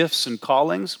with gifts and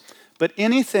callings. But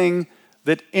anything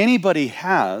that anybody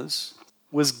has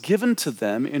was given to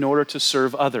them in order to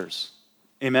serve others.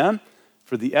 Amen?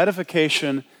 For the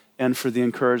edification and for the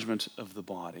encouragement of the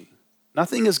body.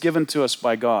 Nothing is given to us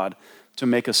by God to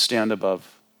make us stand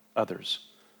above others.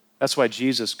 That's why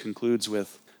Jesus concludes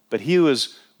with, "But he who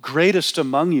is greatest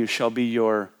among you shall be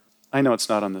your," I know it's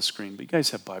not on the screen, but you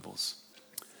guys have Bibles,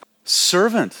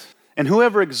 "servant. And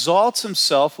whoever exalts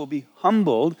himself will be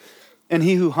humbled, and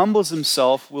he who humbles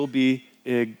himself will be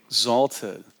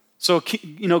exalted." So,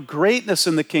 greatness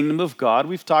in the kingdom of God,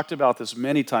 we've talked about this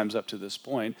many times up to this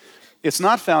point. It's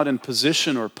not found in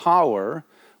position or power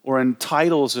or in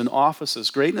titles and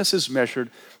offices. Greatness is measured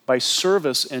by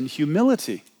service and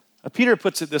humility. Peter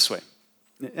puts it this way,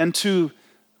 and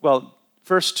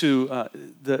first to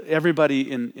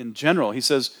everybody in general. He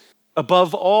says,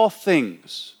 above all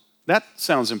things, that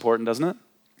sounds important, doesn't it?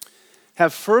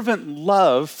 Have fervent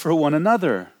love for one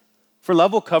another, for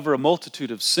love will cover a multitude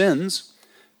of sins.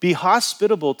 Be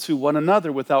hospitable to one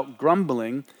another without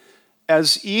grumbling.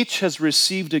 As each has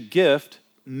received a gift,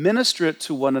 minister it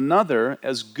to one another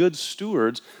as good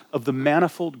stewards of the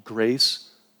manifold grace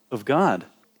of God.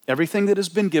 Everything that has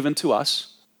been given to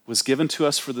us was given to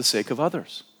us for the sake of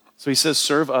others. So he says,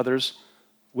 serve others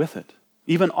with it.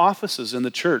 Even offices in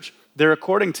the church, they're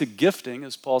according to gifting,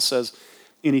 as Paul says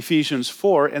in Ephesians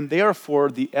 4, and they are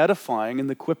for the edifying and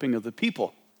the equipping of the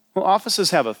people. Well,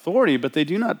 offices have authority, but they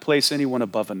do not place anyone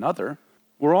above another.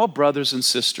 We're all brothers and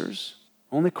sisters.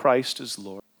 Only Christ is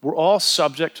Lord. We're all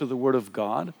subject to the Word of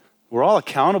God. We're all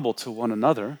accountable to one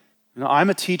another. I'm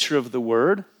a teacher of the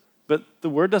Word, but the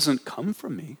Word doesn't come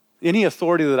from me. Any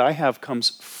authority that I have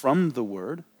comes from the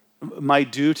Word. My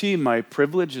duty, my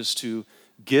privilege is to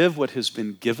give what has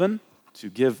been given, to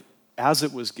give as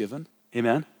it was given,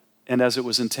 amen, and as it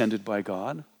was intended by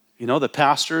God. The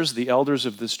pastors, the elders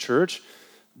of this church,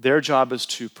 their job is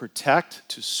to protect,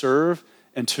 to serve,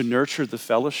 and to nurture the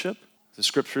fellowship. The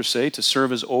scriptures say to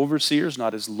serve as overseers,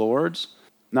 not as lords,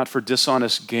 not for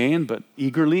dishonest gain, but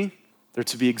eagerly. They're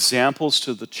to be examples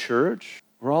to the church.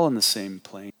 We're all in the same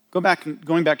plane. Going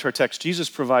back to our text, Jesus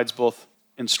provides both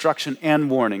instruction and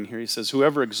warning. Here he says,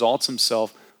 whoever exalts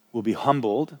himself will be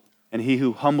humbled, and he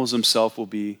who humbles himself will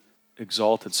be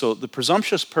exalted. So the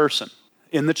presumptuous person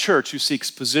in the church who seeks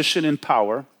position and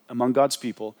power among God's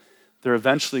people, they're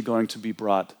eventually going to be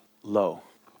brought low.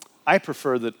 I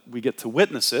prefer that we get to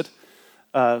witness it,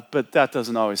 but that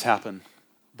doesn't always happen.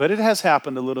 But it has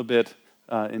happened a little bit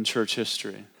in church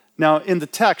history. Now, in the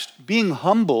text, being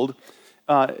humbled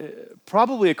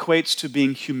probably equates to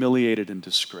being humiliated and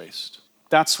disgraced.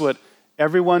 That's what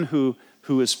everyone who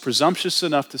is presumptuous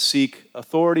enough to seek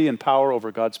authority and power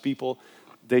over God's people,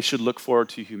 they should look forward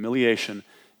to humiliation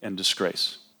and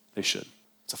disgrace. They should.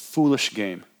 It's a foolish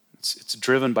game. It's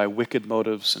driven by wicked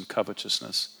motives and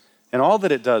covetousness. And all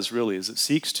that it does really is it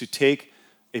seeks to take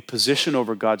a position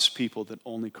over God's people that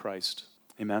only Christ.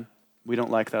 Amen? We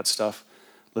don't like that stuff.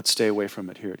 Let's stay away from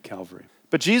it here at Calvary.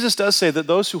 But Jesus does say that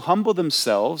those who humble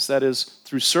themselves, that is,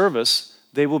 through service,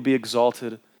 they will be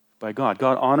exalted by God.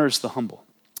 God honors the humble.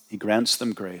 He grants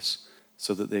them grace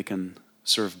so that they can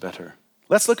serve better.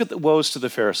 Let's look at the woes to the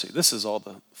Pharisee. This is all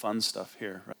the fun stuff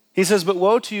here. Right? He says, but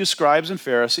woe to you, scribes and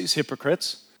Pharisees,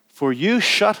 hypocrites, for you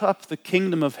shut up the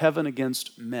kingdom of heaven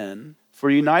against men, for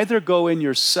you neither go in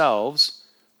yourselves,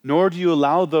 nor do you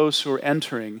allow those who are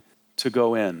entering to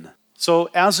go in. So,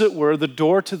 as it were, the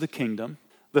door to the kingdom,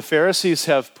 the Pharisees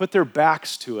have put their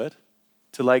backs to it,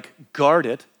 to guard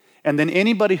it, and then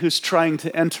anybody who's trying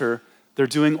to enter, they're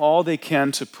doing all they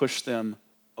can to push them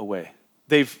away.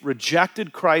 They've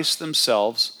rejected Christ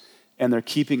themselves, and they're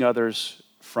keeping others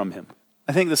from him.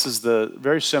 I think this is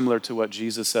very similar to what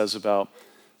Jesus says about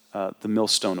the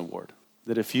millstone award,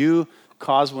 that if you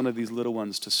cause one of these little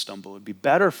ones to stumble, it'd be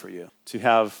better for you to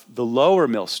have the lower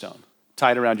millstone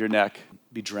tied around your neck,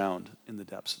 be drowned in the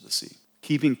depths of the sea.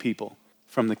 Keeping people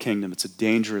from the kingdom, it's a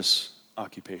dangerous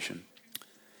occupation.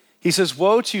 He says,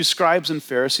 woe to you, scribes and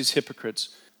Pharisees,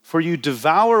 hypocrites, for you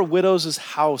devour widows'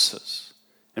 houses,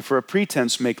 and for a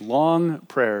pretense make long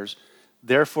prayers.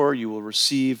 Therefore you will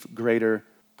receive greater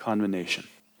condemnation.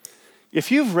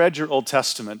 If you've read your Old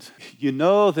Testament, you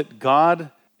know that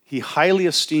God, he highly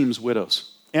esteems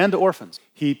widows and orphans.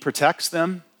 He protects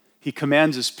them. He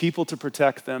commands his people to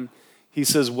protect them. He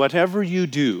says, whatever you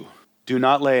do, do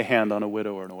not lay a hand on a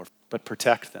widow or an orphan, but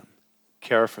protect them,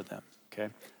 care for them,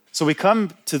 okay? So we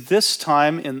come to this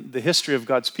time in the history of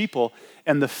God's people,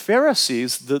 and the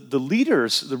Pharisees, the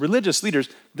leaders, the religious leaders,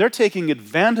 they're taking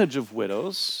advantage of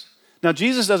widows. Now,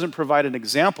 Jesus doesn't provide an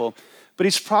example, but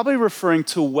he's probably referring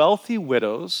to wealthy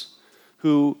widows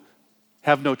who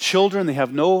have no children, they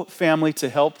have no family to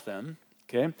help them,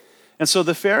 okay? And so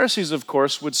the Pharisees, of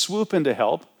course, would swoop in to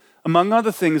help. Among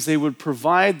other things, they would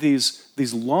provide these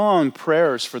long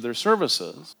prayers for their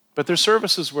services, but their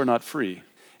services were not free.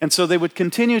 And so they would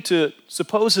continue to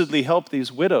supposedly help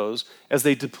these widows as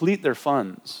they deplete their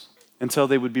funds until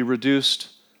they would be reduced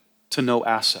to no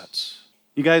assets.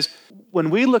 You guys, when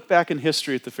we look back in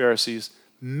history at the Pharisees,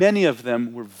 many of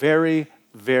them were very,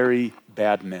 very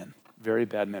bad men. Very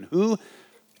bad men. Who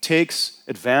takes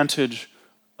advantage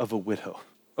of a widow?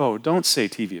 Oh, don't say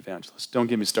TV evangelist. Don't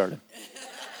get me started.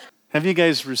 Have you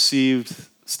guys received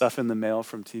stuff in the mail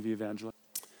from TV evangelists?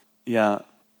 Yeah,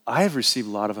 I have received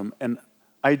a lot of them, and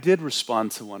I did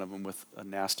respond to one of them with a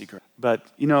nasty grant. But,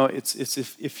 it's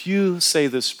if you say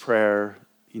this prayer,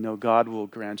 God will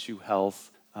grant you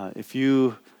health. If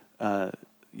you,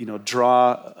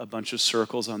 draw a bunch of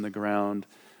circles on the ground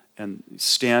and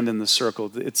stand in the circle,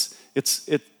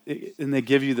 and they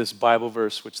give you this Bible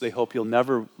verse, which they hope you'll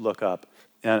never look up,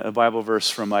 and a Bible verse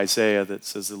from Isaiah that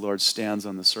says the Lord stands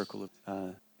on the circle.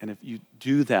 And if you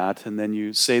do that, and then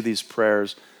you say these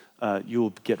prayers, you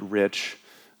will get rich.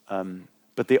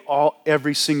 But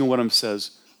every single one of them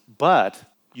says, but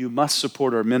you must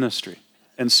support our ministry.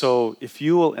 And so if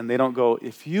you will, and they don't go,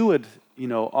 if you would,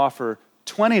 offer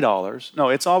 $20, no,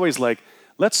 it's always like,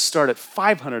 let's start at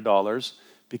 $500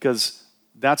 because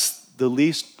that's the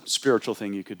least spiritual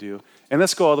thing you could do. And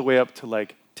let's go all the way up to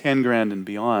like 10 grand and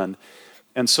beyond.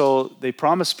 And so they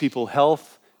promise people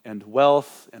health and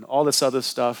wealth and all this other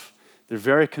stuff. They're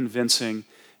very convincing.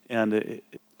 And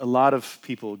a lot of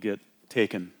people get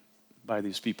taken by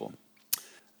these people.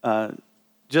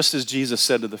 Just as Jesus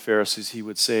said to the Pharisees, he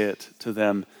would say it to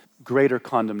them, greater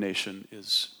condemnation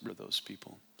is for those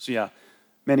people. So yeah,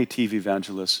 many TV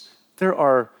evangelists. There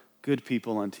are good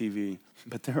people on TV,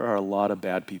 but there are a lot of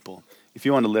bad people. If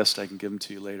you want a list, I can give them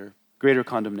to you later. Greater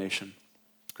condemnation.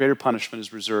 Greater punishment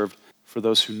is reserved for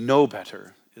those who know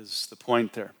better, is the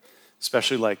point there.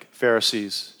 Especially like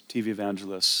Pharisees, TV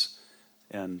evangelists,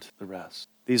 and the rest.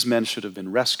 These men should have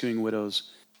been rescuing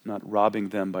widows, not robbing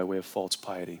them by way of false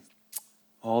piety.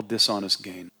 All dishonest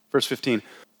gain. Verse 15,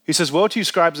 he says, woe to you,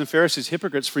 scribes and Pharisees,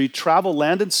 hypocrites, for you travel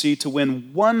land and sea to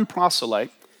win one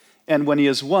proselyte, and when he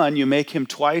is won, you make him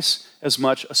twice as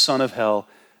much a son of hell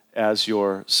as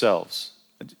yourselves.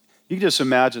 You can just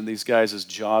imagine these guys' as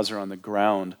jaws are on the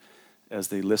ground as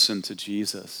they listen to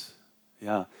Jesus.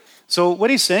 Yeah. So what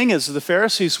he's saying is the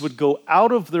Pharisees would go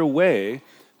out of their way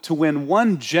to win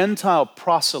one Gentile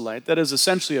proselyte, that is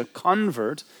essentially a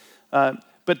convert,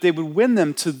 but they would win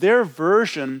them to their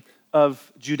version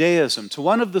of Judaism, to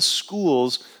one of the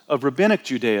schools of rabbinic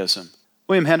Judaism.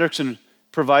 William Hendrickson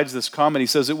provides this comment. He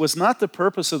says, it was not the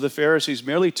purpose of the Pharisees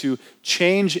merely to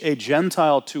change a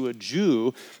Gentile to a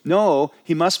Jew. No,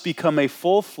 he must become a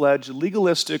full-fledged,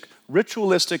 legalistic,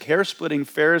 ritualistic, hair-splitting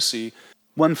Pharisee,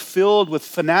 one filled with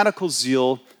fanatical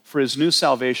zeal for his new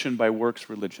salvation by works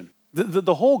religion.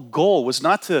 The whole goal was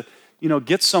not to,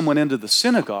 get someone into the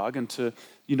synagogue and to,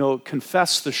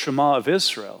 confess the Shema of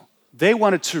Israel. They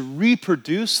wanted to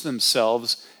reproduce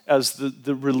themselves as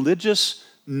the religious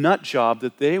nut job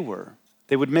that they were.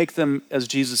 They would make them, as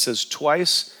Jesus says,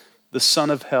 twice the son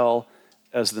of hell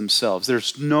as themselves.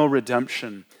 There's no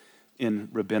redemption in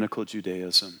rabbinical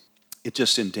Judaism. It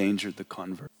just endangered the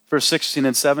convert. Verse 16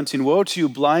 and 17, woe to you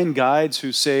blind guides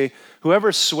who say,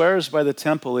 whoever swears by the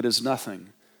temple, it is nothing.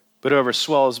 But whoever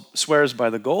swears by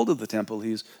the gold of the temple,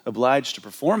 he's obliged to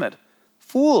perform it.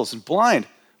 Fools and blind,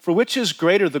 for which is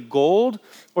greater, the gold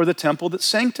or the temple that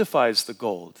sanctifies the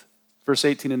gold? Verse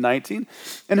 18 and 19,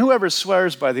 and whoever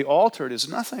swears by the altar, it is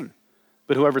nothing.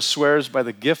 But whoever swears by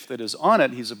the gift that is on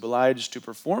it, he's obliged to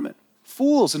perform it.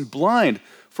 Fools and blind,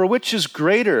 for which is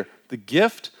greater, the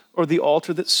gift or the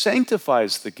altar that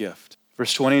sanctifies the gift?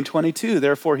 Verse 20 and 22,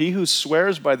 therefore he who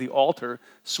swears by the altar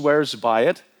swears by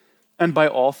it and by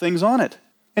all things on it.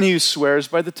 And he who swears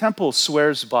by the temple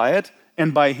swears by it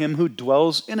and by him who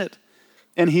dwells in it.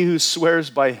 And he who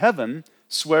swears by heaven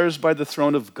swears by the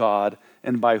throne of God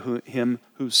and by him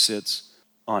who sits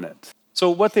on it. So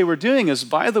what they were doing is,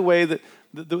 by the way that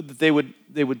they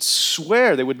would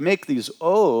swear, they would make these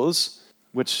oaths,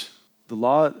 which the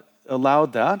law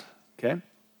allowed that, okay?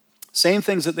 Same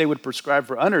things that they would prescribe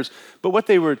for others, but what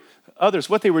they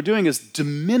were doing is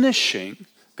diminishing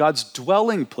God's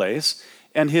dwelling place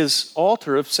and his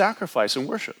altar of sacrifice and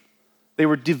worship. They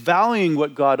were devaluing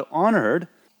what God honored,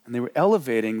 and they were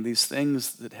elevating these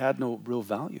things that had no real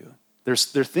value. Their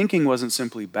thinking wasn't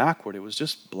simply backward, it was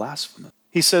just blasphemous.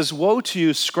 He says, woe to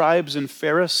you, scribes and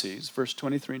Pharisees, verse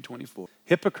 23 and 24,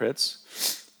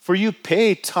 hypocrites, for you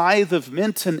pay tithe of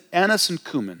mint and anise and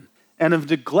cumin, and have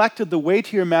neglected the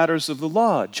weightier matters of the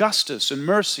law, justice and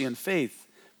mercy and faith.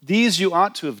 These you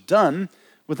ought to have done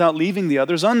without leaving the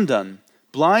others undone.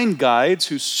 Blind guides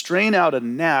who strain out a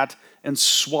gnat and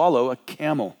swallow a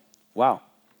camel. Wow.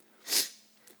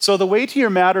 So the weightier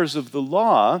matters of the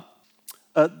law,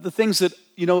 the things that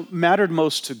mattered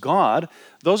most to God,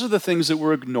 those are the things that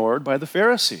were ignored by the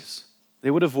Pharisees.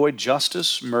 They would avoid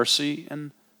justice, mercy,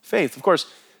 and faith. Of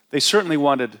course, they certainly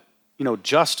wanted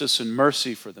justice and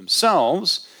mercy for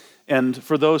themselves and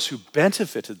for those who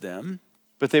benefited them,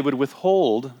 but they would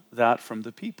withhold that from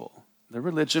the people. Their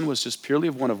religion was just purely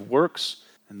one of works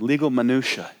and legal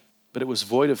minutiae, but it was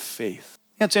void of faith.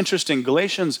 Yeah, it's interesting.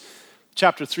 Galatians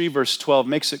chapter 3, verse 12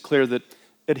 makes it clear that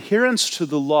adherence to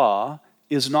the law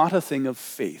is not a thing of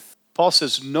faith. Paul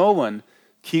says no one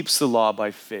keeps the law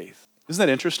by faith. Isn't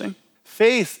that interesting?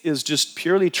 Faith is just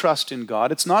purely trust in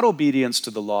God. It's not obedience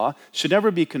to the law. Should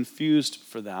never be confused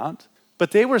for that.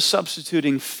 But they were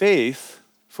substituting faith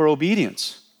for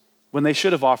obedience when they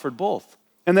should have offered both.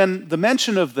 And then the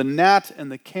mention of the gnat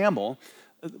and the camel,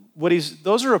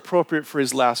 those are appropriate for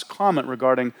his last comment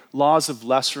regarding laws of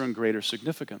lesser and greater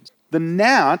significance. The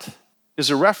gnat is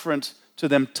a reference to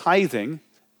them tithing,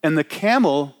 and the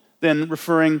camel then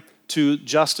referring to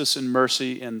justice and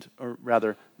mercy, or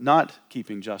rather, not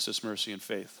keeping justice, mercy, and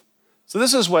faith. So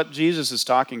this is what Jesus is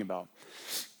talking about.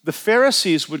 The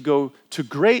Pharisees would go to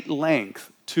great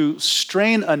length to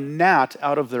strain a gnat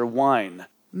out of their wine,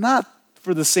 not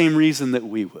for the same reason that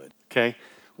we would, okay?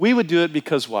 We would do it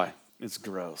because why? It's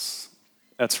gross.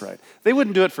 That's right. They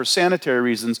wouldn't do it for sanitary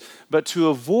reasons, but to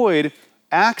avoid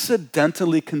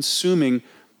accidentally consuming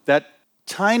that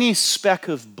tiny speck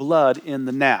of blood in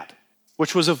the gnat,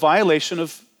 which was a violation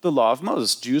of the law of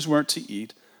Moses. Jews weren't to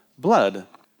eat blood.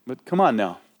 But come on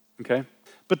now, okay?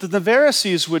 But the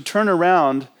Pharisees would turn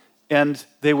around and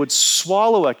they would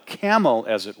swallow a camel,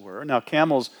 as it were. Now,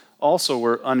 camels also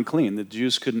were unclean. The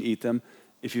Jews couldn't eat them.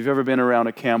 If you've ever been around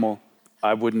a camel,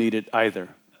 I wouldn't eat it either,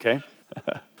 okay?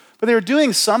 But they were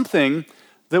doing something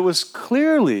that was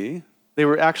clearly, they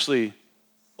were actually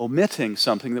omitting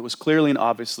something that was clearly and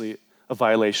obviously a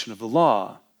violation of the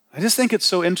law. I just think it's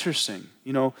so interesting.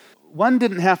 You know, one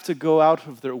didn't have to go out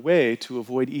of their way to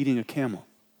avoid eating a camel,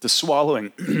 to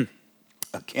swallowing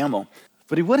a camel.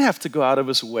 But he would have to go out of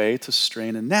his way to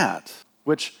strain a gnat,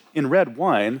 which in red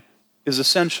wine is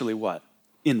essentially what?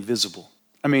 Invisible.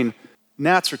 I mean,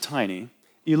 gnats are tiny.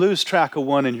 You lose track of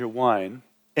one in your wine,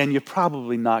 and you're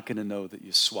probably not going to know that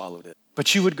you swallowed it.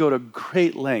 But you would go to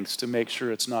great lengths to make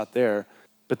sure it's not there.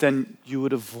 But then you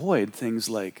would avoid things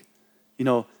like, you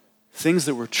know, things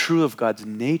that were true of God's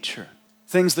nature,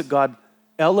 things that God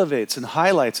elevates and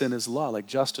highlights in his law, like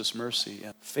justice, mercy,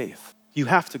 and faith. You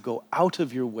have to go out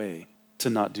of your way to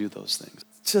not do those things.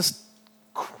 It's just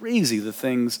crazy the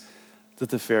things that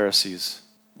the Pharisees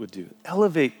would do.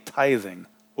 Elevate tithing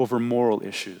over moral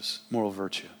issues, moral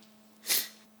virtue.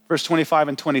 Verse 25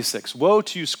 and 26, woe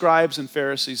to you scribes and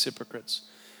Pharisees, hypocrites,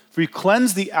 for you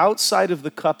cleanse the outside of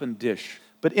the cup and dish,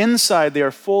 but inside they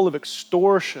are full of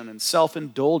extortion and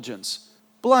self-indulgence.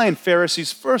 Blind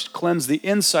Pharisees, first cleanse the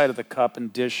inside of the cup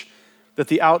and dish, that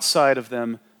the outside of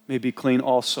them may be clean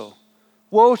also.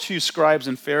 Woe to you scribes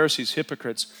and Pharisees,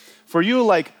 hypocrites, for you are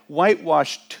like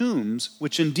whitewashed tombs,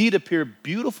 which indeed appear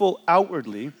beautiful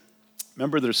outwardly.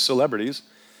 Remember, they're celebrities.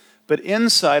 But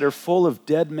inside are full of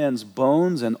dead men's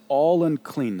bones and all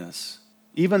uncleanness.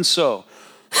 Even so,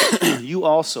 you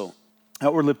also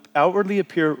outwardly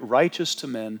appear righteous to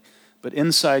men, but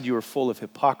inside you are full of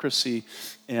hypocrisy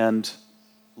and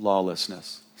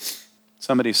lawlessness.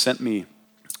 Somebody sent me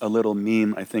a little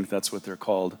meme, I think that's what they're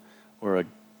called, or a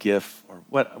GIF, or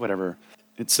whatever.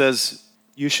 It says,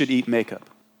 you should eat makeup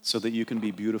so that you can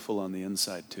be beautiful on the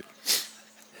inside too.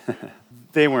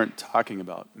 They weren't talking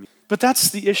about me. But that's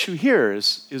the issue here,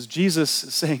 is Jesus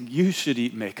saying you should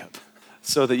eat makeup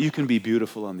so that you can be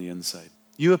beautiful on the inside.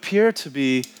 You appear to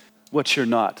be what you're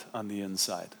not on the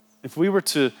inside. If we were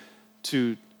to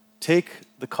take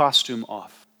the costume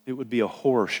off, it would be a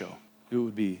horror show. It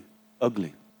would be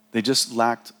ugly. They just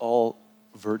lacked all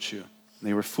virtue.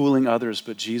 They were fooling others,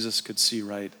 but Jesus could see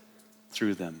right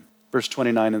through them. Verse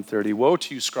 29 and 30, woe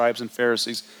to you scribes and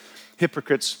Pharisees,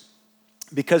 hypocrites,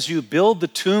 because you build the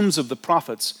tombs of the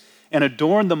prophets and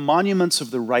adorn the monuments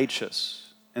of the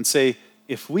righteous, and say,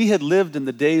 if we had lived in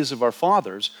the days of our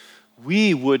fathers,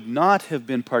 we would not have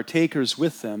been partakers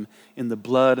with them in the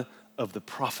blood of the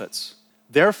prophets.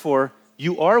 Therefore,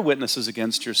 you are witnesses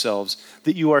against yourselves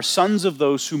that you are sons of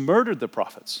those who murdered the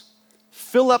prophets.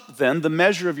 Fill up then the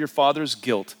measure of your father's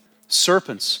guilt.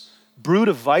 Serpents, brood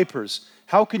of vipers,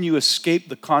 how can you escape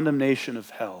the condemnation of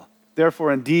hell?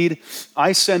 Therefore, indeed,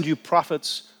 I send you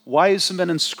prophets, wise men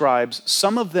and scribes.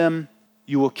 Some of them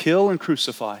you will kill and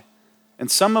crucify, and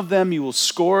some of them you will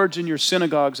scourge in your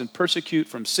synagogues and persecute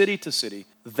from city to city,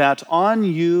 that on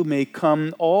you may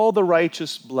come all the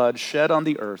righteous blood shed on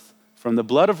the earth, from the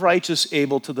blood of righteous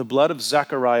Abel to the blood of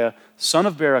Zechariah, son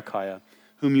of Berechiah,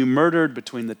 whom you murdered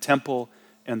between the temple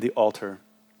and the altar.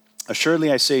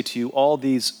 Assuredly I say to you, all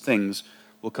these things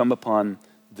will come upon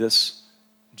this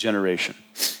generation.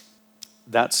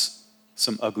 That's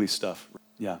some ugly stuff.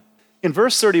 Yeah. In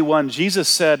verse 31, Jesus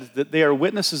said that they are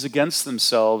witnesses against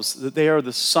themselves, that they are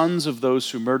the sons of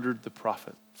those who murdered the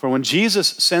prophet. For when Jesus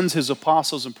sends his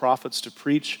apostles and prophets to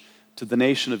preach to the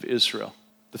nation of Israel,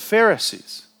 the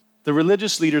Pharisees, the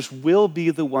religious leaders, will be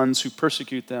the ones who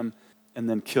persecute them and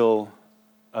then kill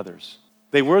others.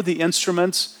 They were the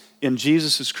instruments in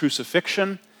Jesus'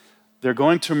 crucifixion. They're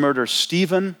going to murder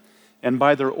Stephen, and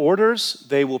by their orders,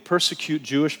 they will persecute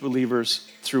Jewish believers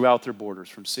throughout their borders,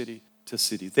 from city to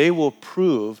city. They will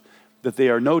prove that they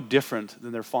are no different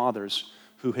than their fathers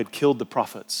who had killed the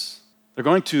prophets. They're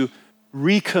going to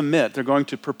recommit, they're going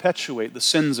to perpetuate the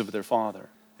sins of their father.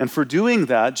 And for doing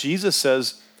that, Jesus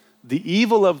says, the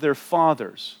evil of their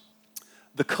fathers,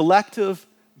 the collective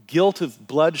guilt of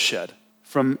bloodshed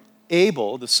from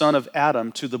Abel, the son of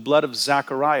Adam, to the blood of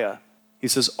Zechariah, he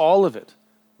says all of it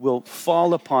will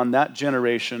fall upon that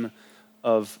generation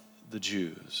of the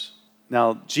Jews.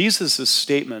 Now, Jesus'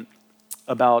 statement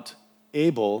about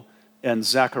Abel and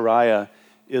Zechariah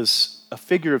is a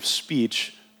figure of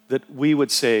speech that we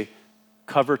would say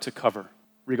cover to cover.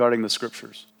 regarding the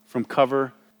scriptures, from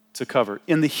cover to cover.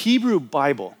 In the Hebrew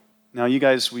Bible, now you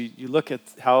guys, you look at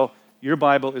how your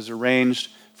Bible is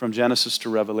arranged from Genesis to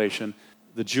Revelation.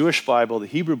 The Jewish Bible, the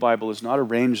Hebrew Bible, is not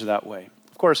arranged that way.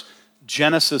 Of course,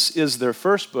 Genesis is their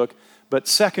first book, but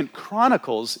 2nd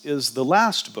Chronicles is the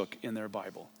last book in their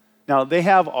Bible. Now, they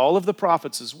have all of the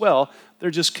prophets as well.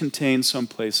 They're just contained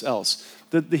someplace else.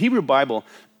 The Hebrew Bible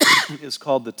is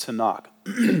called the Tanakh.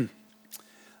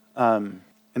 And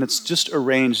it's just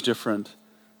arranged different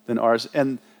than ours.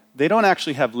 And they don't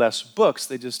actually have less books.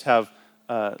 They just have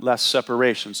less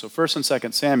separation. So 1st and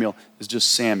 2nd Samuel is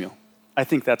just Samuel. I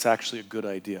think that's actually a good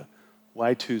idea.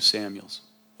 Why 2 Samuels?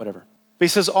 Whatever. But he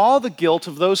says, all the guilt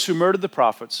of those who murdered the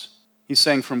prophets, he's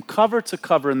saying from cover to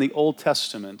cover in the Old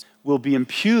Testament, will be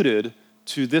imputed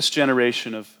to this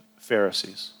generation of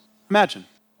Pharisees. Imagine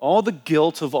all the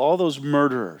guilt of all those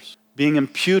murderers being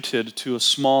imputed to a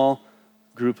small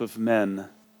group of men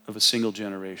of a single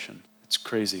generation. It's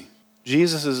crazy.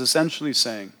 Jesus is essentially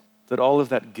saying that all of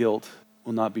that guilt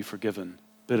will not be forgiven,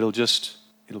 but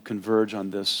it'll converge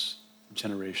on this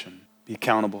generation, be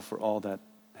accountable for all that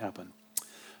happened.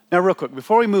 Now, real quick,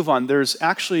 before we move on, there's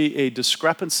actually a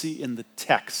discrepancy in the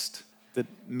text that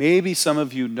maybe some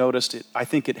of you noticed. I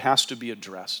think it has to be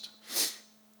addressed.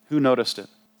 Who noticed it?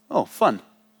 Oh, fun.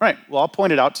 Right, well, I'll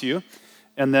point it out to you,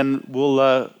 and then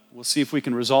we'll see if we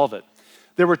can resolve it.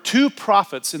 There were 2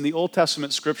 prophets in the Old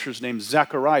Testament scriptures named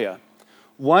Zechariah.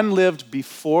 One lived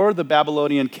before the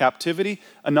Babylonian captivity,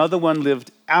 another one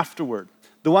lived afterward.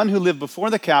 The one who lived before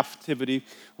the captivity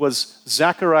was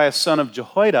Zechariah, son of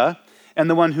Jehoiada, and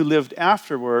the one who lived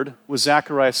afterward was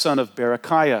Zechariah, son of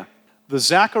Berechiah. The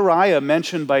Zechariah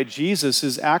mentioned by Jesus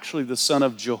is actually the son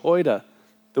of Jehoiada,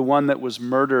 the one that was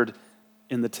murdered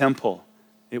in the temple.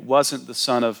 It wasn't the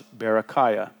son of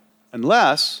Berechiah.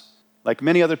 Unless, like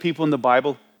many other people in the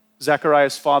Bible,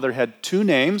 Zechariah's father had 2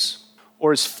 names,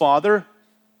 or his father,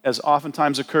 as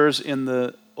oftentimes occurs in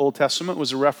the Old Testament,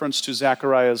 was a reference to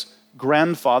Zechariah's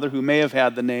grandfather, who may have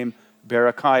had the name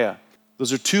Berechiah.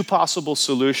 Those are 2 possible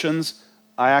solutions.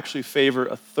 I actually favor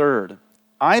a third.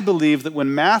 I believe that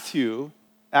when Matthew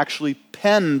actually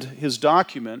penned his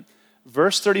document,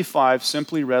 verse 35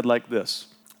 simply read like this: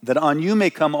 that on you may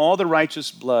come all the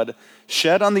righteous blood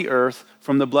shed on the earth,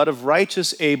 from the blood of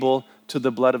righteous Abel to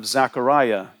the blood of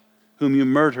Zechariah, whom you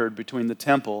murdered between the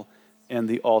temple and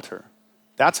the altar.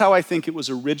 That's how I think it was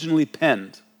originally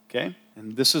penned, okay?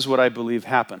 And this is what I believe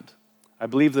happened. I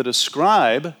believe that a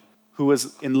scribe who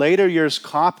was in later years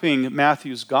copying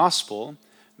Matthew's gospel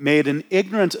made an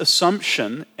ignorant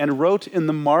assumption and wrote in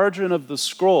the margin of the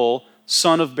scroll,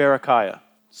 son of Berechiah.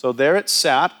 So there it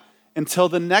sat until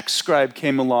the next scribe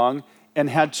came along and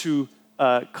had to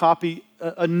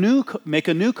make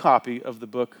a new copy of the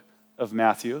book of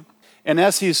Matthew. And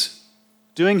as he's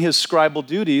doing his scribal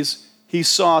duties, he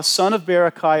saw son of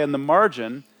Berechiah in the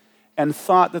margin and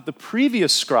thought that the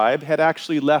previous scribe had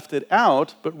actually left it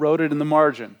out but wrote it in the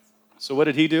margin. So what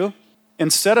did he do?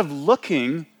 Instead of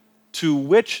looking to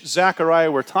which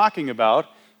Zechariah we're talking about,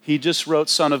 he just wrote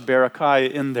son of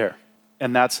Berechiah in there.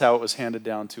 And that's how it was handed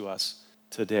down to us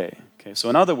today. Okay, so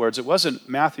in other words, it wasn't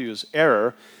Matthew's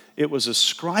error, it was a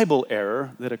scribal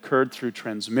error that occurred through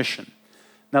transmission.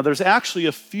 Now, there's actually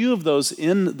a few of those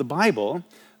in the Bible,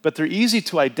 but they're easy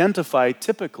to identify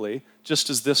typically, just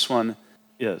as this one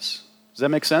is. Does that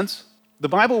make sense? The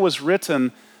Bible was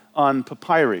written on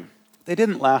papyri. They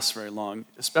didn't last very long,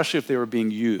 especially if they were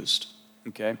being used.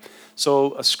 Okay?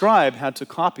 So a scribe had to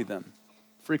copy them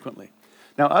frequently.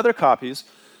 Now, other copies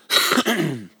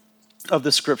of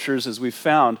the scriptures, as we've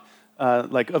found,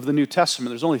 like of the New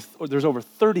Testament, there's over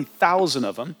 30,000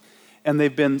 of them, and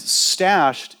they've been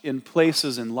stashed in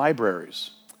places in libraries.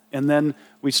 And then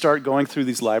we start going through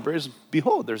these libraries.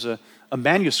 Behold, there's a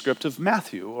manuscript of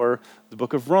Matthew or the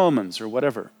book of Romans or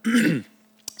whatever.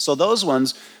 So those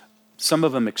ones, some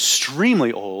of them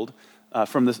extremely old,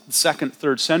 from the 2nd,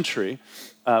 3rd century,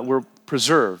 were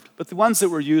preserved. But the ones that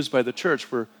were used by the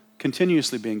church were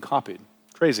continuously being copied.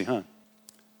 Crazy, huh?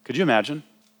 Could you imagine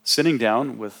sitting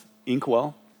down with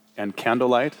inkwell and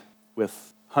candlelight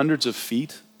with hundreds of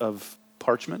feet of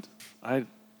parchment?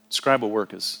 Scribal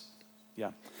work is,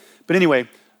 yeah. But anyway,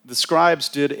 the scribes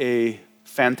did a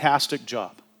fantastic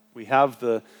job. We have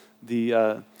the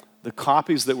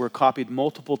copies that were copied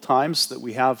multiple times that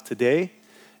we have today.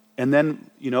 And then,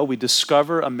 we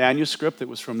discover a manuscript that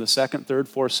was from the 2nd, 3rd,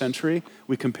 4th century.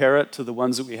 We compare it to the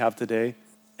ones that we have today,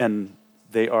 and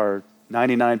they are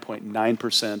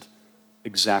 99.9%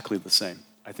 exactly the same.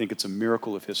 I think it's a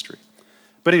miracle of history.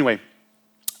 But anyway,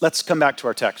 let's come back to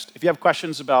our text. If you have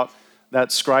questions about that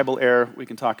scribal error, we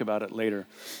can talk about it later.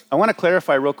 I want to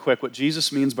clarify real quick what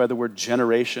Jesus means by the word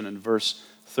generation in verse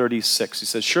 36. He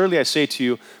says, surely I say to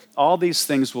you, all these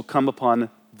things will come upon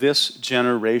this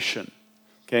generation.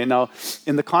 Okay, now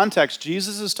in the context,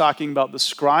 Jesus is talking about the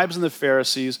scribes and the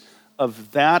Pharisees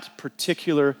of that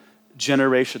particular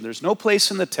generation. There's no place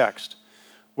in the text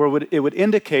where it would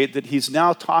indicate that he's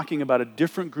now talking about a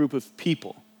different group of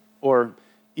people, or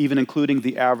even including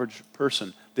the average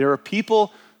person. There are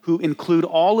people who include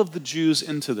all of the Jews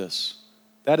into this.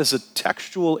 That is a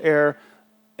textual error,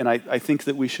 and I think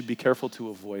that we should be careful to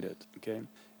avoid it, okay?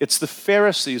 It's the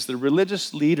Pharisees, the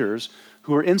religious leaders,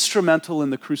 who are instrumental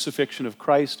in the crucifixion of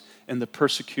Christ and the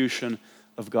persecution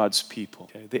of God's people.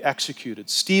 Okay? They executed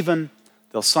Stephen.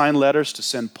 They'll sign letters to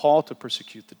send Paul to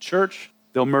persecute the church.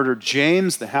 They'll murder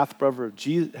James, the half-brother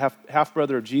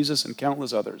of Jesus, and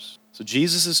countless others. So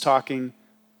Jesus is talking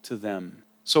to them.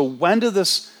 So when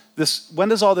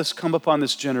does all this come upon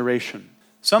this generation?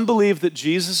 Some believe that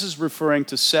Jesus is referring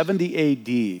to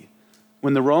 70 AD,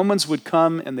 when the Romans would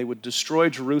come and they would destroy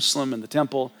Jerusalem and the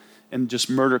temple and just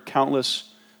murder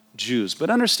countless Jews. But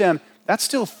understand, that's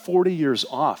still 40 years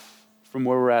off from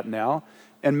where we're at now.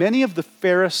 And many of the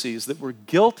Pharisees that were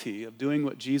guilty of doing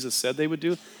what Jesus said they would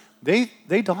do, they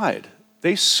died.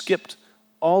 They skipped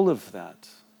all of that,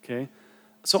 okay?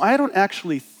 So I don't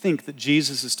actually think that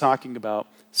Jesus is talking about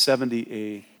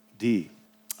 70 AD.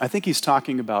 I think he's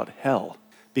talking about hell,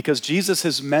 because Jesus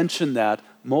has mentioned that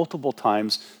multiple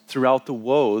times throughout the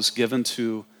woes given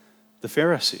to the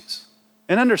Pharisees.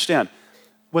 And understand,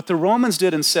 what the Romans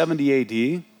did in 70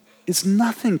 AD is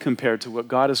nothing compared to what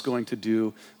God is going to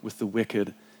do with the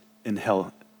wicked in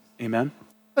hell. Amen?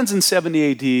 What happens in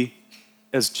 70 AD,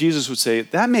 as Jesus would say,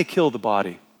 that may kill the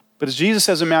body. But as Jesus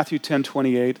says in Matthew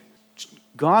 10:28,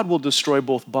 God will destroy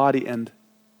both body and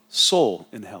soul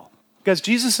in hell. Guys,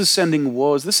 Jesus is sending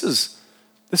woes. This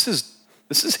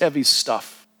is heavy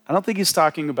stuff. I don't think he's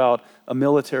talking about a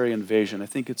military invasion. I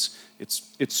think it's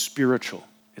spiritual.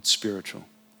 It's spiritual.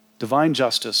 Divine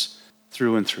justice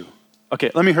through and through. Okay,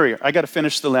 let me hurry. I got to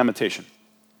finish the lamentation.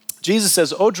 Jesus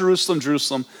says, "O Jerusalem,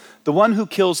 Jerusalem, the one who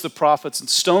kills the prophets and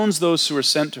stones those who are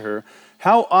sent to her,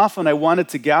 how often I wanted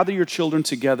to gather your children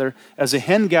together as a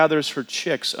hen gathers her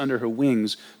chicks under her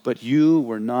wings, but you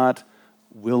were not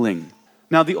willing."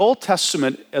 Now, the Old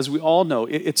Testament, as we all know,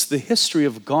 it's the history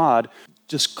of God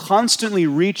just constantly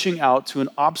reaching out to an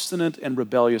obstinate and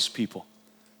rebellious people,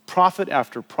 prophet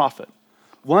after prophet.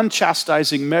 One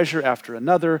chastising measure after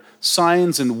another,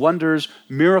 signs and wonders,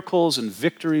 miracles and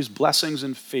victories, blessings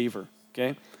and favor,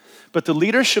 okay? But the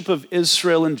leadership of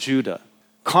Israel and Judah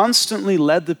constantly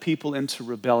led the people into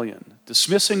rebellion,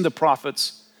 dismissing the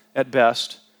prophets at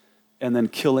best and then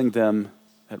killing them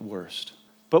at worst.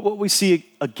 But what we see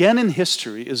again in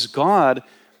history is God,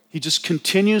 he just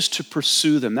continues to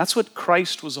pursue them. That's what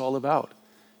Christ was all about.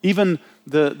 Even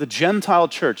the Gentile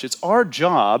church, it's our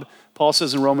job, Paul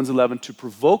says in Romans 11, to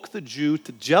provoke the Jew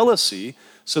to jealousy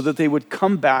so that they would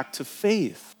come back to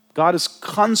faith. God is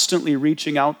constantly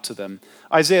reaching out to them.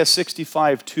 Isaiah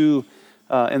 65:2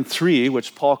 and 3,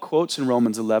 which Paul quotes in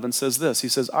Romans 11, says this. He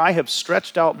says, "I have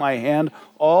stretched out my hand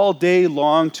all day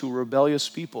long to a rebellious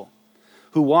people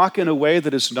who walk in a way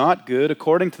that is not good,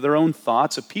 according to their own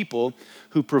thoughts, a people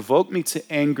who provoke me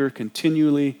to anger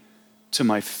continually to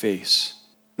my face."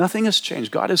 Nothing has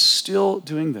changed. God is still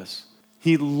doing this.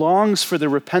 He longs for their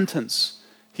repentance.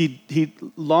 He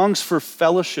longs for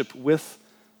fellowship with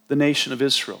the nation of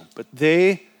Israel. But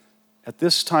they, at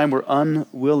this time, were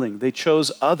unwilling. They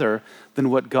chose other than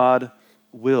what God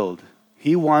willed.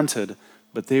 He wanted,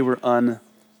 but they were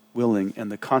unwilling,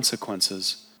 and the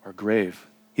consequences are grave.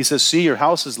 He says, "See, your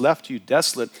house is left you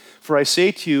desolate. For I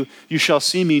say to you, you shall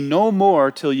see me no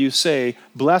more till you say,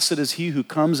 blessed is he who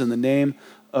comes in the name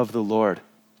of the Lord."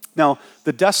 Now,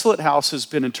 the desolate house has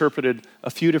been interpreted a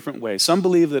few different ways. Some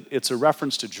believe that it's a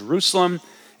reference to Jerusalem.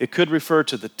 It could refer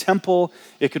to the temple.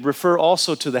 It could refer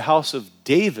also to the house of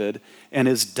David and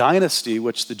his dynasty,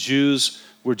 which the Jews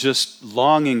were just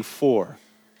longing for.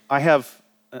 I have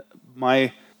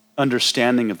my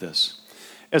understanding of this.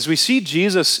 As we see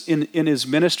Jesus in his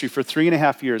ministry for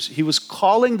 3.5 years, he was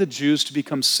calling the Jews to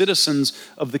become citizens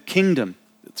of the kingdom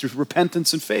through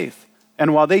repentance and faith.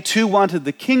 And while they too wanted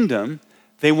the kingdom,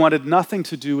 they wanted nothing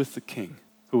to do with the king,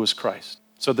 who was Christ.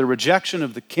 So the rejection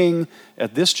of the king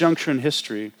at this juncture in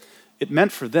history, it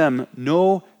meant for them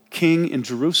no king in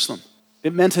Jerusalem.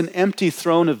 It meant an empty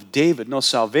throne of David, no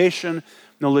salvation,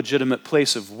 no legitimate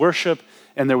place of worship,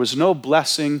 and there was no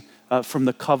blessing from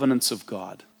the covenants of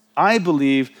God. I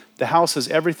believe the house has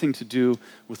everything to do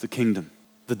with the kingdom,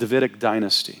 the Davidic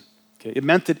dynasty. Okay? It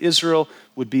meant that Israel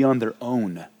would be on their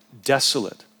own,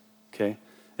 desolate. okay,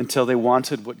 until they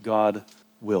wanted what God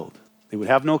willed. They would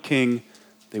have no king,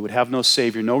 they would have no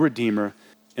savior, no redeemer,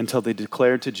 until they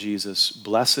declared to Jesus,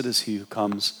 blessed is he who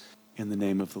comes in the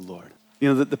name of the Lord.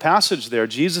 You know, the passage there,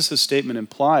 Jesus' statement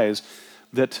implies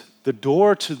that the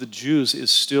door to the Jews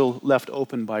is still left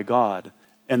open by God,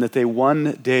 and that they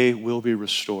one day will be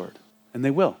restored. And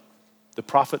they will. The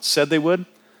prophets said they would.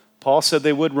 Paul said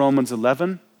they would, Romans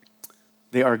 11.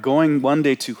 They are going one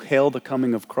day to hail the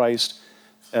coming of Christ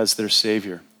as their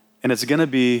Savior. And it's going to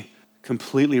be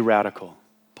completely radical.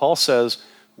 Paul says,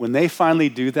 when they finally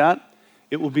do that,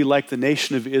 it will be like the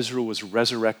nation of Israel was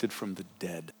resurrected from the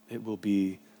dead. It will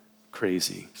be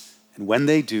crazy. And when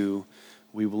they do,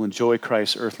 we will enjoy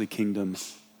Christ's earthly kingdom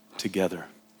together,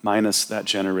 minus that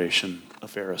generation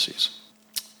of Pharisees.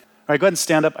 All right, go ahead and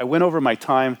stand up. I went over my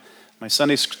time. My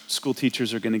Sunday school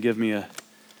teachers are going to give me a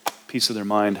piece of their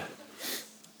mind.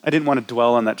 I didn't want to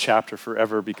dwell on that chapter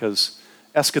forever because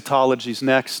eschatology is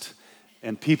next,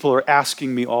 and people are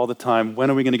asking me all the time,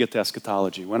 when are we going to get to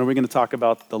eschatology? When are we going to talk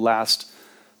about the last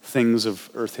things of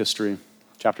earth history?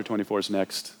 Chapter 24 is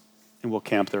next, and we'll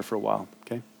camp there for a while,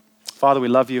 okay? Father, we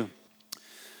love you.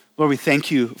 Lord, we thank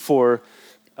you for,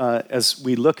 as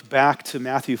we look back to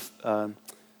Matthew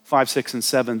 5, 6, and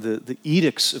 7, the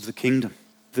edicts of the kingdom,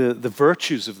 the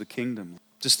virtues of the kingdom,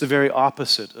 just the very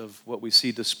opposite of what we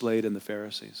see displayed in the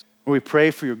Pharisees. Lord, we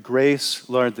pray for your grace,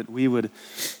 Lord, that we would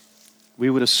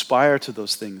aspire to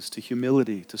those things, to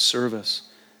humility, to service,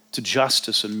 to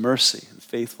justice and mercy and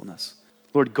faithfulness.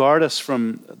 Lord, guard us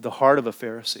from the heart of a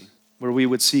Pharisee, where we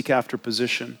would seek after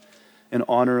position and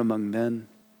honor among men.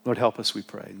 Lord, help us, we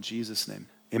pray. In Jesus' name,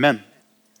 amen.